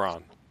or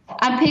LeBron?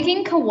 I'm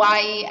picking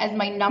Kawhi as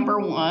my number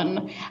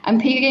 1. I'm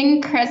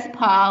picking Chris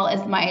Paul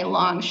as my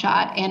long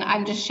shot, and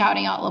I'm just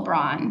shouting out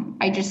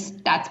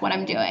LeBron. That's what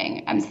I'm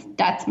doing.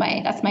 That's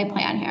my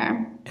plan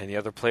here. Any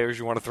other players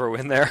you want to throw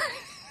in there?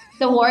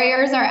 The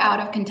Warriors are out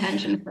of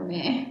contention for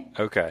me.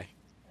 Okay.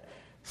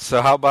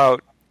 So how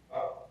about,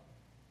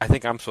 I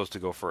think I'm supposed to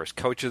go first.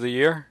 Coach of the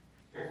year?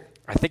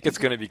 I think it's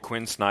going to be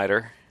Quinn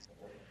Snyder.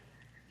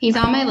 He's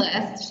on my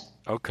list.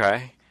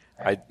 Okay.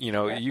 It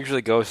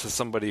usually goes to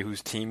somebody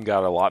whose team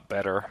got a lot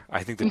better.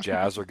 I think the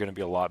Jazz are going to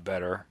be a lot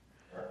better.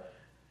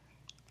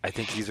 I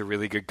think he's a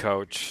really good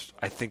coach.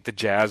 I think the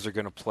Jazz are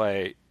going to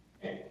play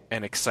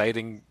an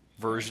exciting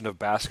version of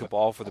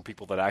basketball for the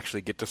people that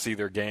actually get to see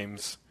their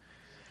games.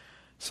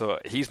 So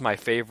he's my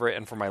favorite.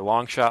 And for my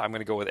long shot, I'm going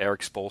to go with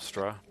Eric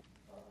Spoelstra.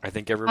 I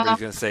think everybody's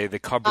going to say the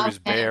cupboard is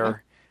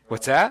bare.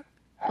 What's that?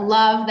 I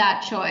love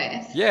that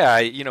choice.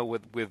 Yeah,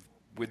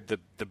 with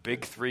the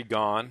big 3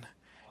 gone,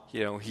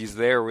 he's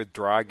there with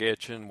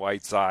Dragic and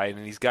Whiteside,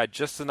 and he's got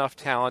just enough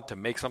talent to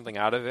make something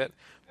out of it,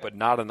 but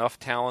not enough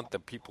talent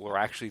that people are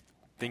actually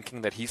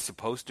thinking that he's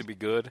supposed to be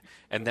good.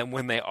 And then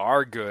when they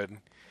are good,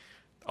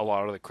 a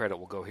lot of the credit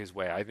will go his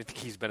way. I think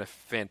he's been a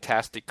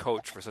fantastic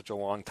coach for such a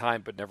long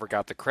time, but never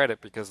got the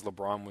credit because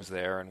LeBron was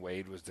there and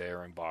Wade was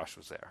there and Bosh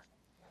was there.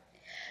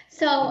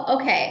 So,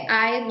 okay,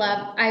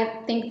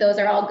 I think those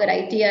are all good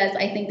ideas.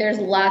 I think there's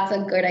lots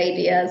of good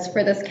ideas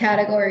for this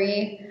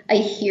category. I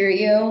hear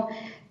you.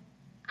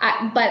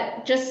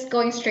 But just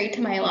going straight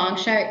to my long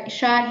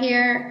shot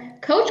here,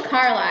 Coach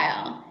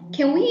Carlisle.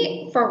 Can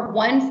we, for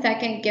 1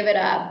 second, give it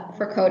up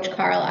for Coach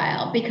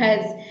Carlisle?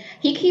 Because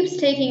he keeps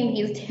taking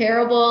these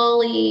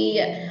terribly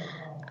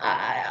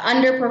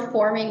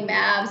underperforming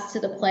Mavs to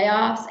the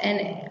playoffs,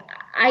 and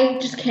I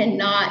just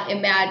cannot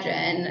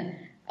imagine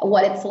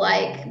what it's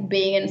like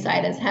being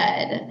inside his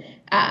head,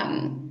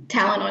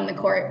 talent on the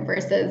court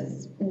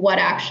versus what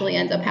actually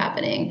ends up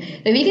happening.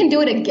 If he can do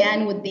it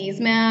again with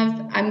these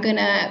Mavs, I'm going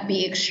to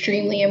be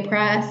extremely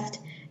impressed,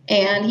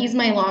 and he's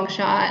my long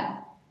shot.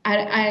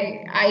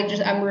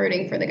 I'm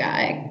rooting for the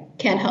guy.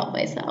 Can't help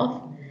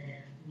myself.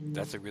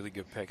 That's a really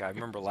good pick. I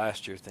remember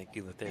last year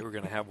thinking that they were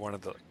going to have one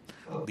of the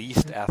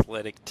least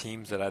athletic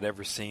teams that I'd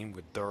ever seen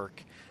with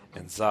Dirk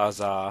and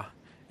Zaza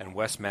and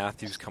Wes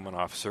Matthews coming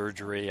off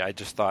surgery. I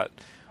just thought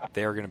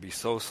they were going to be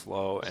so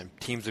slow and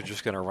teams are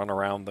just going to run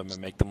around them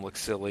and make them look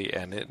silly,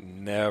 and it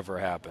never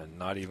happened,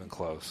 not even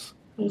close.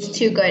 He's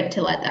too good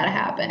to let that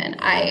happen.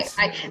 Yes.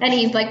 And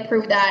he's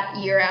proved that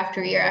year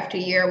after year after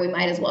year. We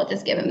might as well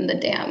just give him the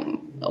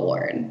damn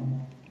award.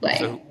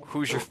 So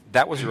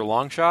that was your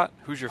long shot?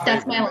 Who's your favorite?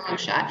 That's my long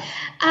shot.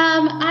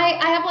 I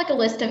have a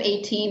list of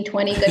 18,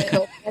 20 good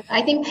coaches.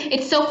 I think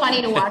it's so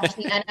funny to watch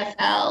the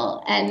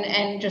NFL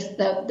and just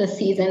the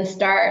season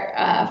start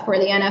for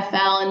the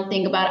NFL and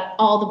think about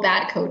all the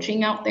bad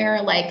coaching out there,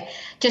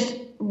 just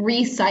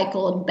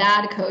recycled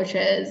bad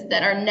coaches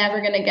that are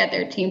never going to get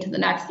their team to the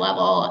next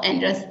level,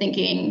 and just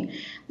thinking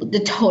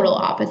the total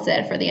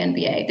opposite for the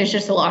NBA. There's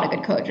just a lot of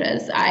good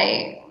coaches.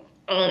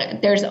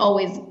 There's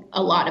always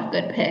a lot of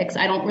good picks.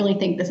 I don't really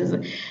think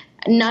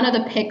none of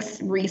the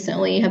picks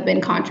recently have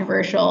been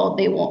controversial.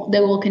 They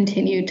will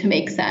continue to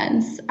make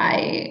sense.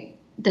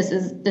 There's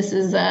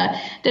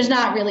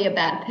not really a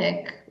bad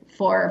pick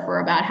for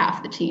about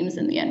half the teams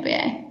in the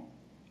NBA.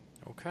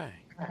 Okay.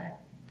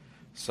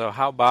 So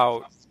how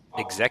about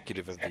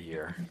executive of the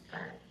year?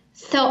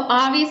 So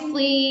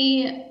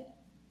obviously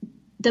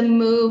the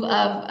move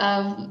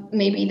of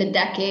maybe the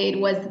decade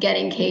was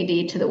getting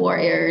KD to the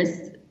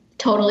Warriors.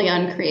 Totally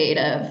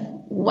uncreative.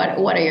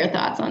 What are your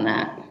thoughts on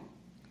that?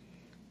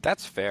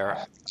 That's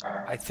fair.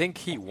 I think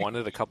he won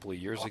it a couple of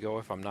years ago,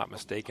 if I'm not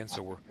mistaken.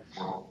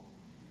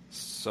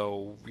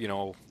 So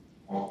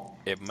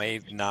it may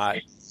not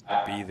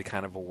be the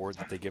kind of award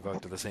that they give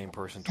out to the same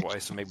person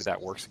twice. So maybe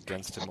that works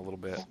against him a little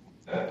bit.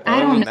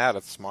 Other than that,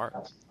 it's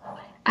smart.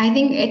 I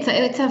think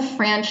it's a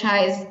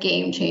franchise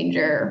game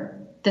changer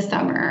this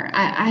summer.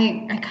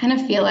 I kind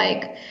of feel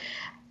like.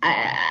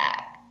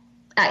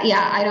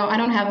 I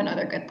don't have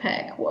another good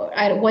pick.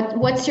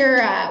 What's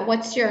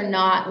your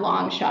not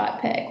long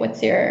shot pick?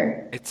 What's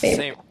your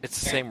favorite? It's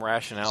the same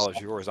rationale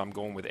as yours. I'm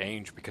going with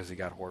Ainge because he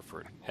got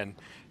Horford, and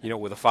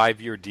with a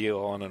 5-year deal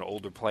on an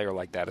older player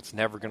like that, it's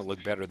never going to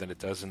look better than it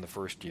does in the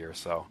first year.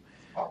 So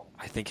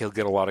I think he'll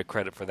get a lot of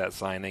credit for that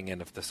signing,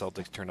 and if the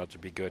Celtics turn out to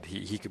be good,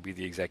 he could be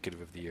the executive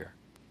of the year.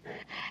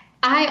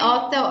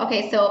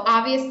 So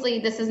obviously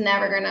this is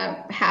never going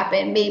to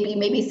happen.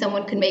 Maybe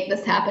someone could make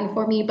this happen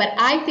for me, but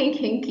I think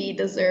Hinkie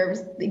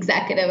deserves the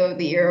Executive of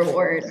the Year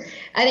award.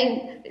 I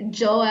think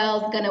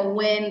Joel's going to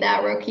win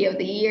that Rookie of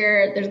the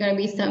Year. There's going to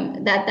be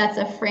that's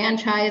a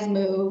franchise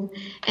move,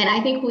 and I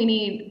think we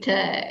need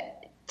to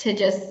to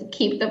just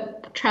keep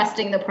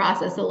trusting the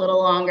process a little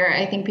longer.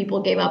 I think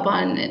people gave up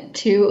on it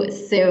too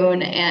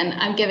soon, and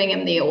I'm giving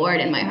him the award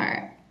in my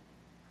heart.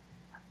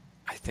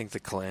 I think the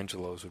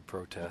Colangelos would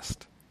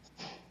protest.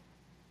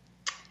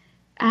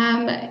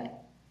 I'm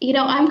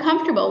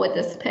comfortable with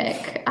this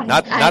pick.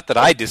 Not that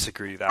I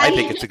disagree. I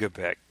think it's a good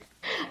pick.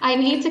 I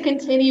need to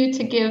continue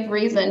to give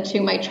reason to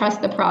my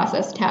trust the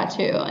process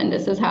tattoo, and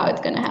this is how it's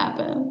going to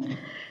happen.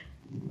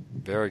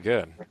 Very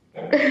good.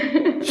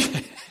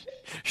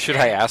 Should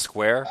I ask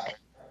where?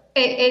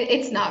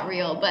 It's not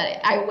real, but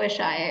I wish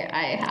I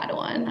had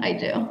one. I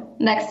do.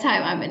 Next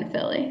time I'm in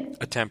Philly.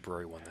 A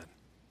temporary one,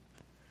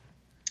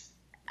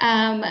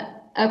 then.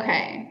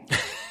 Okay.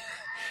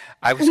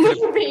 I was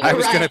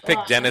gonna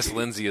pick Dennis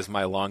Lindsay as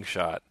my long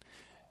shot.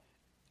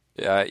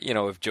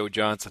 If Joe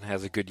Johnson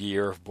has a good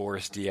year, if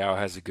Boris Diaw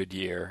has a good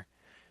year,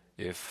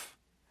 if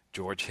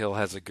George Hill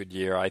has a good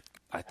year, I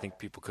think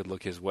people could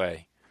look his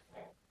way.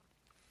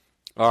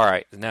 All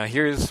right, now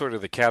here's sort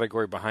of the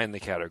category behind the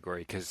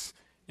category, because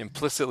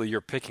implicitly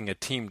you're picking a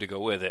team to go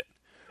with it.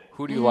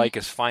 Who do you like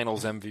as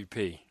Finals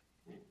MVP?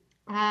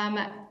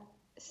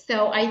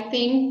 So I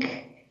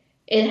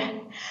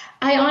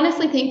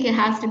honestly think it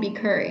has to be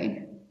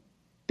Curry,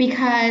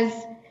 because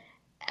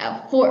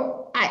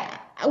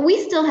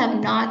we still have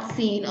not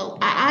seen,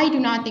 I do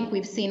not think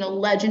we've seen a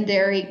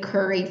legendary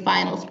Curry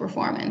Finals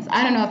performance.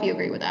 I don't know if you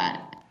agree with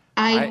that.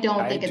 I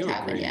don't think it's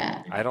happened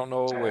yet. I don't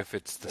know if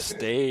it's the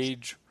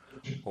stage,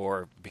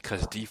 or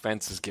because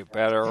defenses get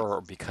better, or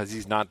because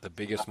he's not the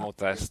biggest,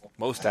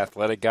 most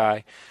athletic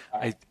guy.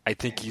 I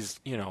think he's,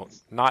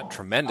 not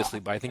tremendously,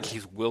 but I think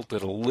he's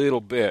wilted a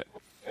little bit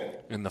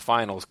in the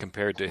finals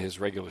compared to his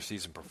regular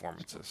season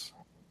performances.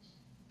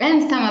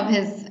 And some of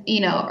his,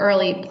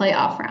 early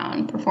playoff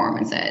round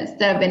performances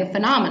that have been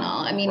phenomenal.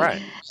 I mean,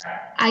 right.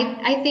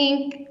 I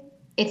think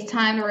it's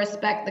time to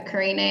respect the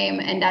Curry name,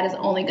 and that is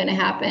only going to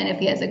happen if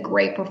he has a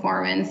great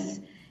performance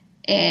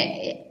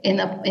in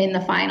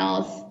the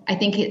finals. I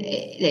think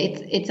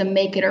it's a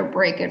make it or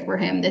break it for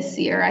him this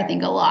year. I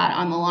think a lot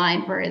on the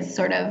line for his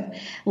sort of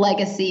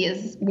legacy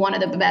as one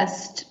of the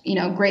best,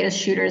 greatest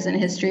shooters in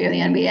history of the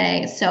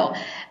NBA. So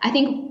I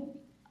think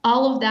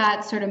all of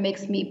that sort of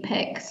makes me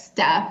pick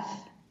Steph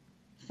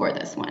for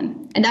this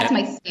one. And that's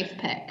my safe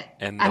pick.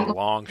 And the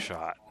long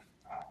shot.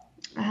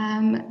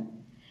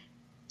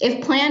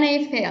 If plan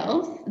A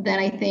fails, then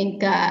I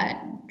think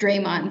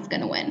Draymond's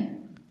going to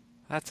win.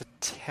 That's a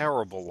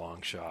terrible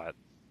long shot.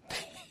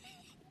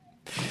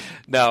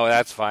 No,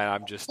 that's fine.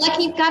 I'm just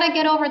he's got to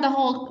get over the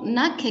whole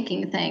nut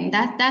kicking thing.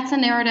 That's a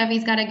narrative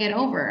he's got to get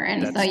over,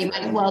 and so you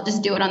might as well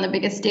just do it on the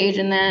biggest stage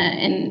in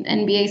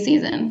NBA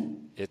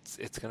season. It's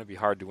going to be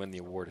hard to win the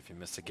award if you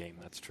miss a game.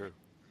 That's true.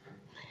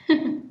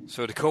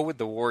 So to go with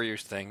the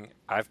Warriors thing,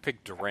 I've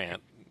picked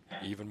Durant.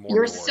 Even more.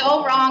 You're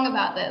so wrong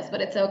about this,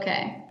 but it's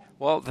okay.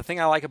 Well, the thing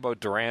I like about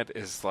Durant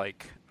is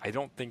I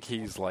don't think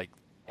he's a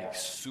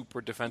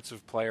super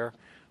defensive player,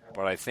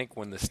 but I think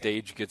when the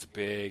stage gets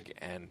big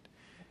and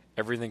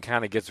everything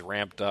kind of gets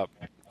ramped up,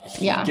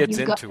 he gets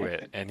into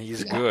it, and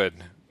he's good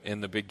in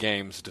the big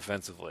games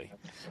defensively.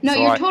 No,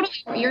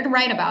 so you're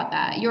right about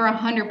that. You're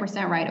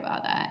 100% right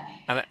about that.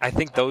 And I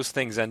think those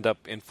things end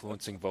up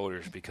influencing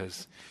voters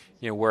because,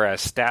 whereas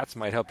stats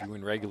might help you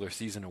win regular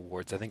season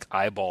awards, I think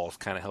eyeballs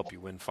kind of help you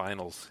win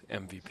finals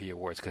MVP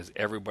awards because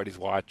everybody's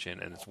watching,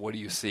 and it's what do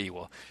you see?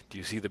 Well, do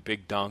you see the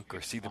big dunk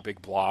or see the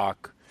big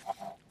block?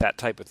 That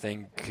type of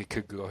thing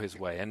could go his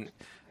way.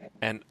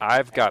 And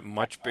I've got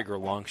much bigger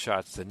long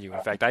shots than you.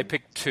 In fact, I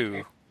picked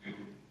two.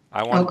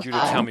 I wanted you to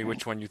tell me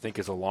which one you think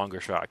is a longer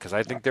shot, because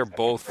I think they're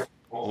both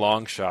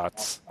long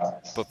shots,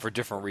 but for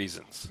different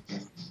reasons.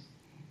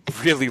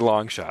 Really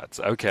long shots.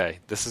 Okay,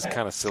 this is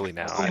kind of silly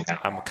now.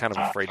 I'm kind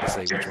of afraid to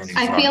say which one's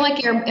I feel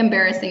like you're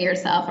embarrassing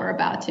yourself or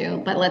about to,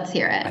 but let's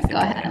hear it. Go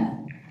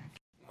ahead.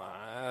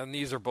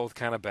 These are both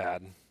kind of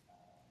bad,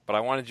 but I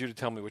wanted you to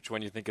tell me which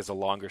one you think is a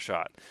longer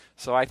shot.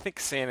 So I think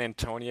San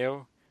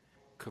Antonio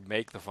could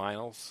make the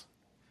finals,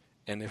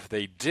 and if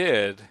they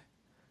did,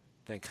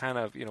 then kind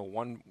of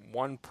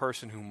one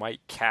person who might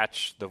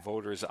catch the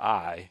voters'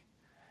 eye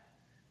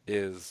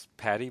is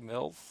Patty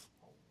Mills.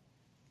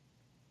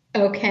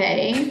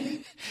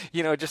 Okay.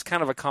 Just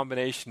kind of a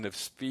combination of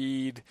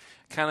speed,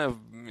 kind of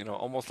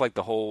almost like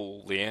the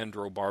whole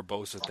Leandro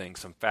Barbosa thing,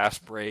 some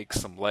fast breaks,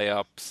 some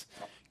layups,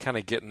 kind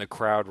of getting the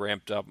crowd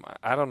ramped up.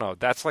 I don't know.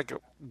 That's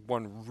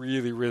one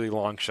really, really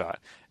long shot.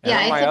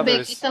 And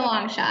it's a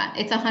long shot.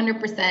 It's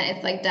 100%.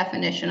 It's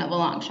definition of a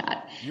long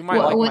shot. You might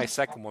like my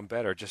second one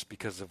better just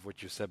because of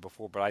what you said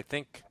before, but I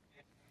think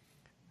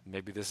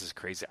maybe this is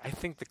crazy. I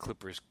think the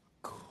Clippers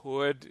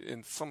could,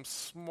 in some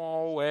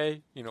small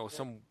way,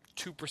 some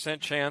 2%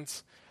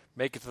 chance,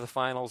 make it to the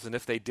finals. And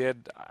if they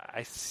did,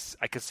 I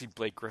could see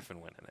Blake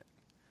Griffin winning it.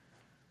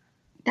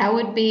 That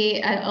would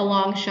be a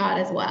long shot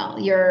as well.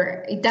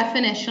 You're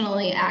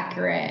definitionally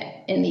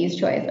accurate in these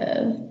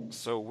choices.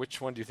 So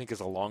which one do you think is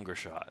a longer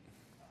shot?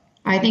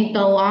 I think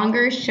the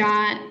longer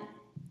shot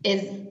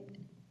is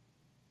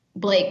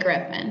Blake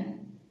Griffin.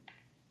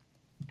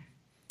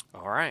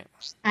 All right.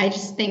 I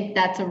just think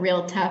that's a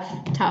real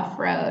tough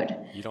road.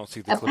 You don't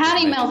see the Clippers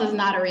Patty making Mills is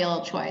not a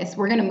real choice.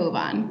 We're going to move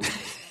on.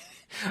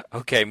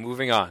 Okay,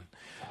 moving on.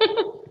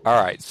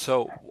 All right,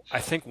 so I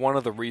think one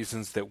of the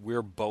reasons that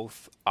we're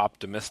both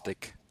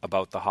optimistic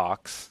about the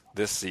Hawks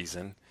this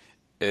season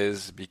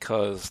is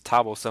because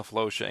Thabo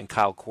Sefolosha and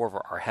Kyle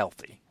Korver are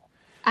healthy.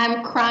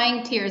 I'm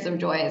crying tears of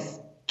joy,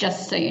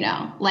 just so you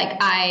know.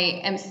 Like,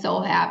 I am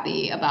so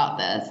happy about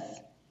this.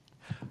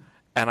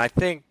 And I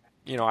think,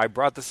 I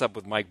brought this up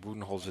with Mike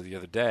Budenholzer the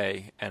other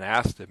day and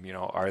asked him,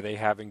 are they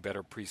having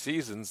better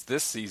preseasons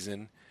this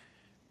season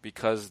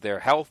because they're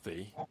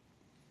healthy?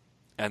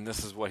 And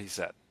this is what he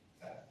said.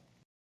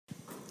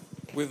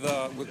 With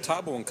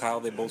Thabo and Kyle,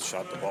 they both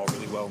shot the ball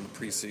really well in the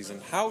preseason.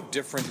 How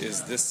different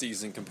is this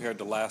season compared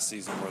to last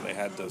season where they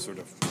had to sort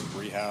of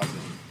rehab and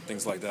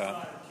things like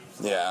that?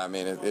 Yeah, I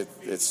mean,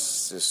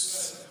 it's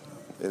just,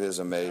 it is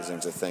amazing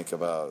to think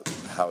about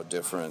how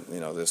different,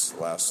 this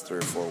last 3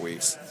 or 4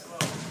 weeks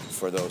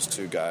for those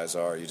two guys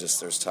are.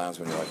 There's times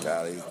when you're like,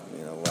 God,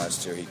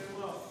 last year he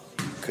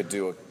could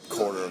do a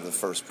quarter of the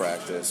first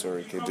practice or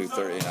he could do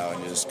 30, and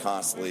you're just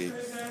constantly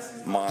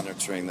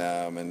monitoring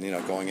them. And,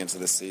 going into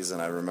the season,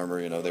 I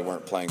remember, they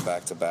weren't playing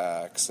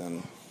back-to-backs.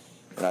 And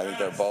I think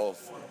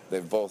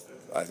they've both,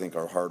 I think,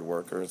 are hard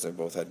workers. They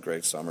both had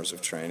great summers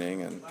of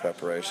training and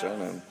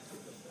preparation. And,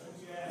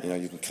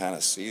 you can kind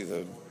of see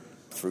the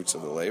fruits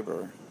of the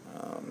labor.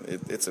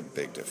 It's a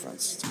big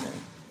difference to me.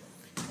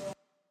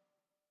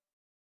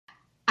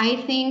 I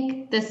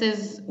think this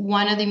is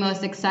one of the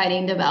most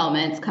exciting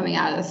developments coming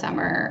out of the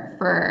summer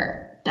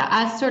for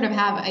us sort of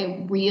have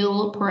a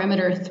real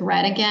perimeter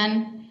threat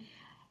again.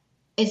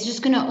 It's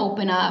just going to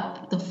open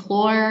up the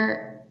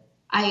floor.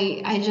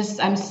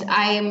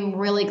 I'm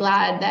really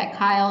glad that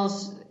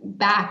Kyle's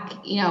back,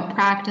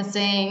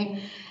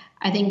 practicing.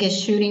 I think his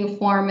shooting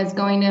form is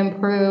going to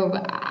improve.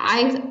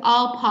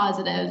 All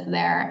positives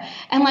there.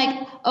 And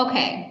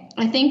okay,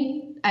 I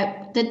think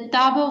did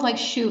Thabo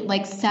shoot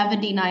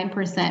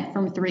 79%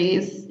 from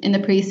threes in the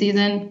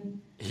preseason?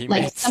 He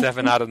made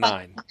 7 out of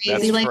 9.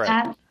 Crazy That's correct.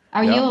 That?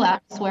 Are you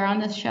allowed to swear on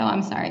this show?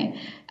 I'm sorry.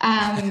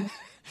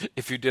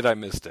 If you did, I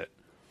missed it.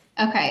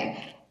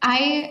 Okay.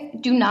 I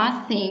do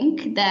not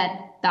think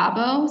that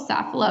Thabo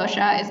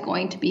Sefolosha is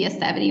going to be a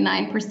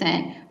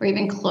 79% or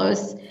even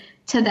close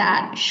to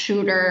that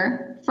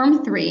shooter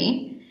from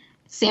 3.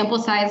 Sample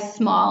size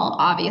small,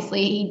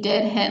 obviously. He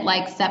did hit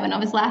 7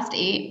 of his last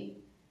 8.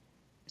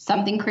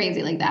 Something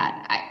crazy like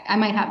that. I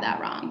might have that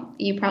wrong.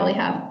 You probably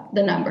have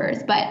the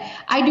numbers, but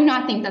I do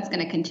not think that's going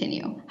to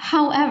continue.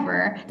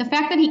 However, the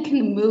fact that he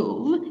can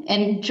move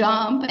and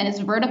jump and his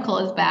vertical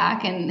is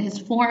back and his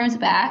form is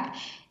back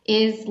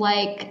is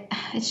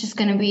it's just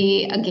going to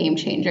be a game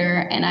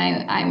changer. And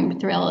I'm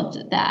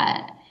thrilled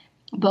that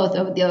both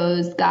of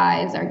those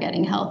guys are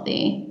getting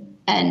healthy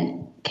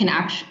and can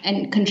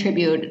and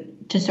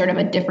contribute to sort of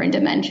a different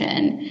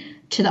dimension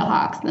to the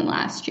Hawks than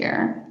last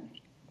year.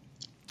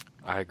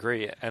 I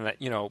agree. And,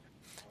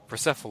 for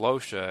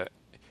Sefolosha,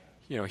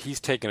 he's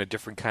taking a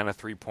different kind of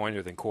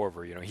three-pointer than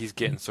Korver. He's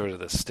getting sort of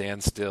the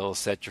stand still,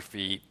 set your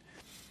feet,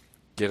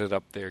 get it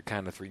up there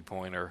kind of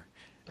three-pointer.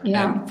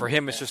 Yeah. And for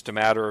him, it's just a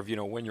matter of,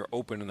 when you're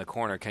open in the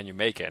corner, can you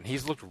make it? And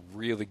he's looked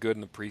really good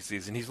in the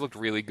preseason. He's looked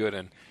really good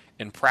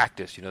in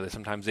practice.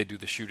 Sometimes they do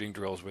the shooting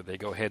drills where they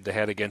go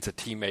head-to-head against a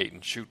teammate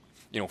and shoot,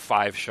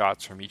 5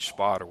 shots from each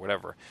spot or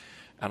whatever.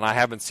 And I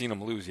haven't seen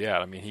him lose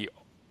yet. I mean, he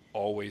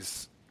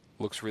always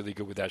looks really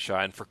good with that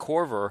shot. And for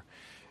Korver,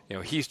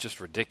 he's just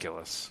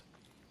ridiculous.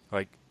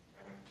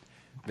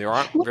 There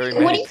aren't very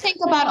many. What do you think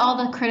about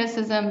all the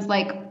criticisms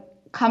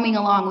coming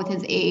along with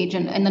his age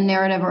and the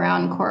narrative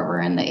around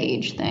Korver and the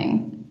age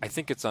thing? I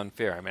think it's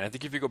unfair. I mean, I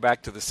think if you go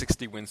back to the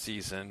 60-win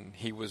season,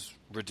 he was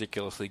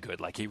ridiculously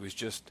good. He was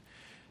just,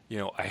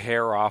 a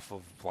hair off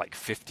of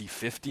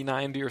 50,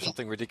 90 or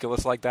something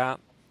ridiculous like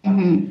that.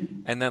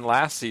 Mm-hmm. And then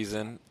last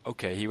season,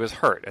 okay, he was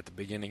hurt at the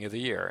beginning of the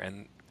year.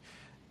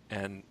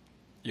 And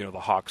the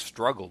Hawks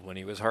struggled when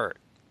he was hurt.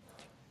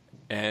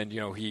 And,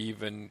 he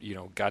even,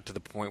 got to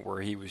the point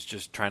where he was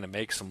just trying to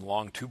make some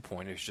long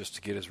two-pointers just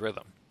to get his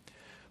rhythm.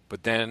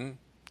 But then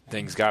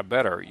things got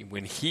better.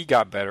 When he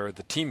got better,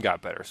 the team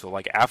got better. So,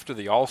 after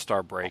the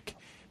All-Star break,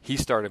 he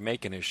started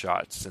making his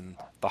shots. And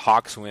the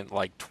Hawks went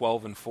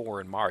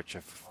 12-4 in March,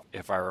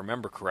 if I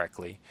remember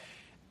correctly.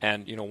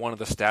 And, one of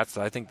the stats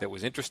that I think that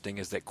was interesting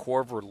is that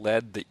Korver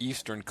led the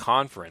Eastern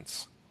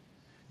Conference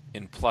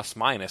in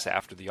plus-minus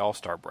after the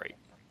All-Star break.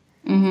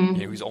 Mm-hmm.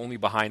 He's only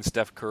behind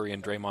Steph Curry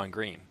and Draymond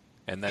Green.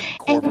 And then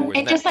Korver was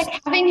next. Just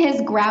having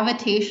his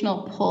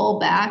gravitational pull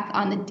back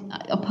on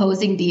the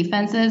opposing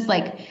defenses,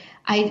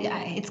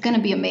 it's going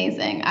to be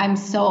amazing. I'm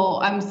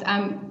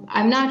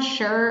not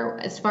sure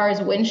as far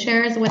as win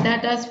shares what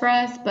that does for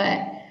us,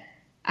 but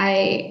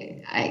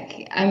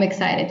I'm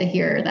excited to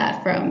hear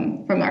that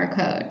from our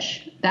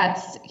coach.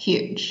 That's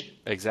huge.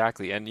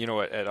 Exactly. And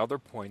at other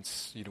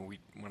points,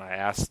 when I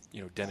asked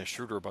Dennis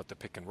Schroder about the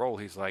pick and roll,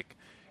 he's like,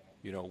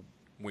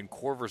 when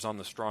Korver's on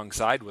the strong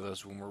side with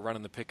us, when we're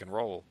running the pick and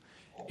roll,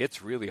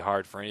 it's really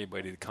hard for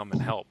anybody to come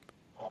and help.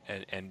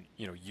 and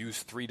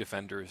use 3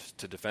 defenders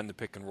to defend the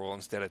pick and roll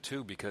instead of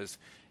 2, because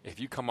if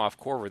you come off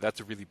Korver, that's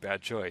a really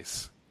bad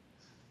choice.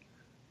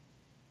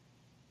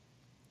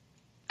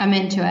 I'm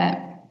into it.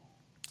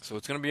 So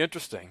it's going to be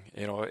interesting,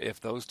 if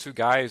those 2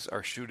 guys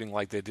are shooting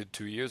like they did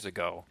 2 years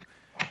ago,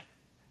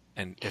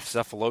 and if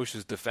Sefolosha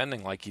is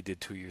defending like he did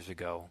 2 years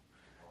ago,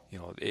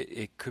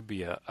 it could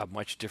be a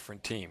much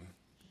different team.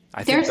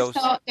 There's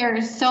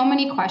so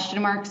many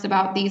question marks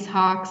about these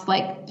Hawks.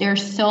 Like,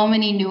 there's so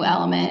many new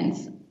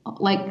elements,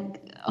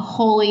 like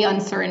holy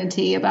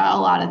uncertainty about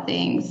a lot of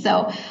things.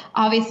 So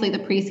obviously the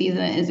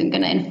preseason isn't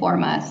going to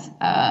inform us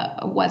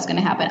what's going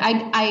to happen.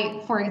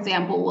 I, for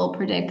example, will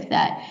predict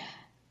that,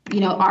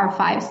 our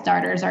 5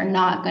 starters are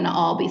not going to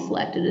all be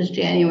selected as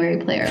January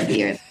Player of the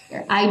Year.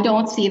 I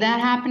don't see that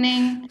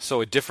happening.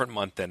 So a different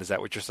month then, is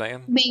that what you're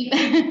saying? Maybe,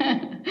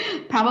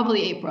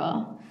 probably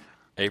April.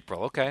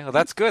 April, okay. Well,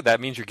 that's good. That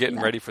means you're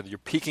getting ready you're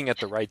peaking at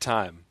the right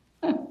time.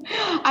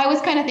 I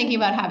was kind of thinking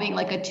about having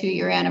like a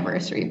 2-year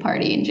anniversary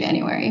party in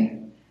January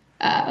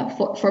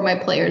for my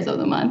Players of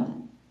the Month.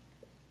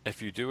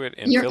 If you do it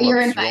in Phillips, you're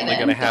only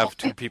going to have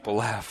 2 people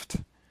left.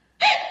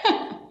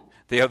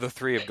 The other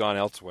 3 have gone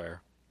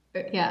elsewhere.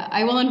 Yeah,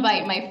 I will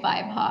invite my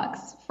 5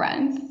 Hawks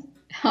friends,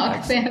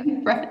 Hawk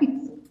fan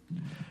friends.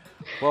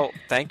 Well,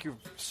 thank you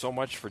so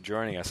much for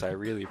joining us. I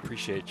really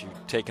appreciate you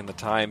taking the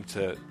time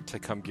to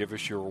come give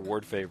us your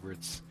award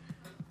favorites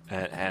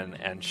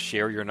and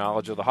share your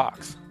knowledge of the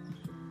Hawks.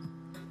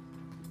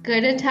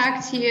 Good to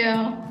talk to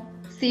you.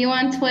 See you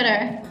on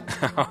Twitter.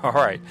 All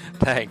right.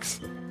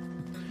 Thanks.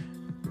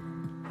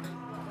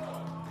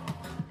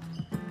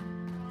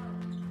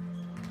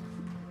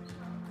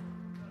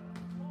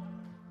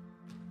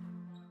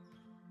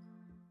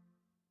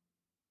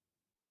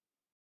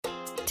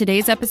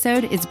 Today's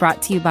episode is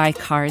brought to you by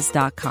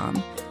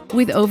Cars.com.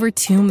 With over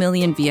 2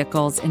 million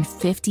vehicles and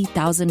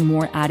 50,000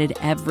 more added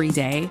every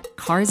day,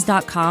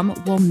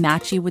 Cars.com will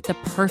match you with the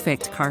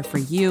perfect car for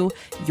you,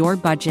 your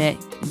budget,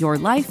 your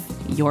life,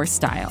 your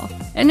style.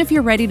 And if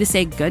you're ready to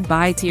say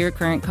goodbye to your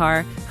current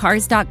car,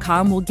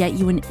 Cars.com will get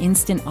you an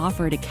instant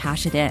offer to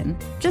cash it in.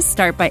 Just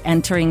start by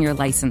entering your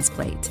license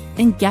plate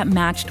and get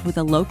matched with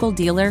a local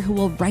dealer who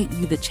will write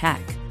you the check.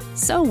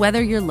 So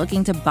whether you're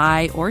looking to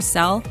buy or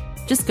sell,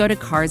 just go to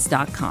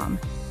Cars.com.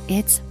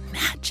 It's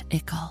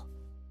magical.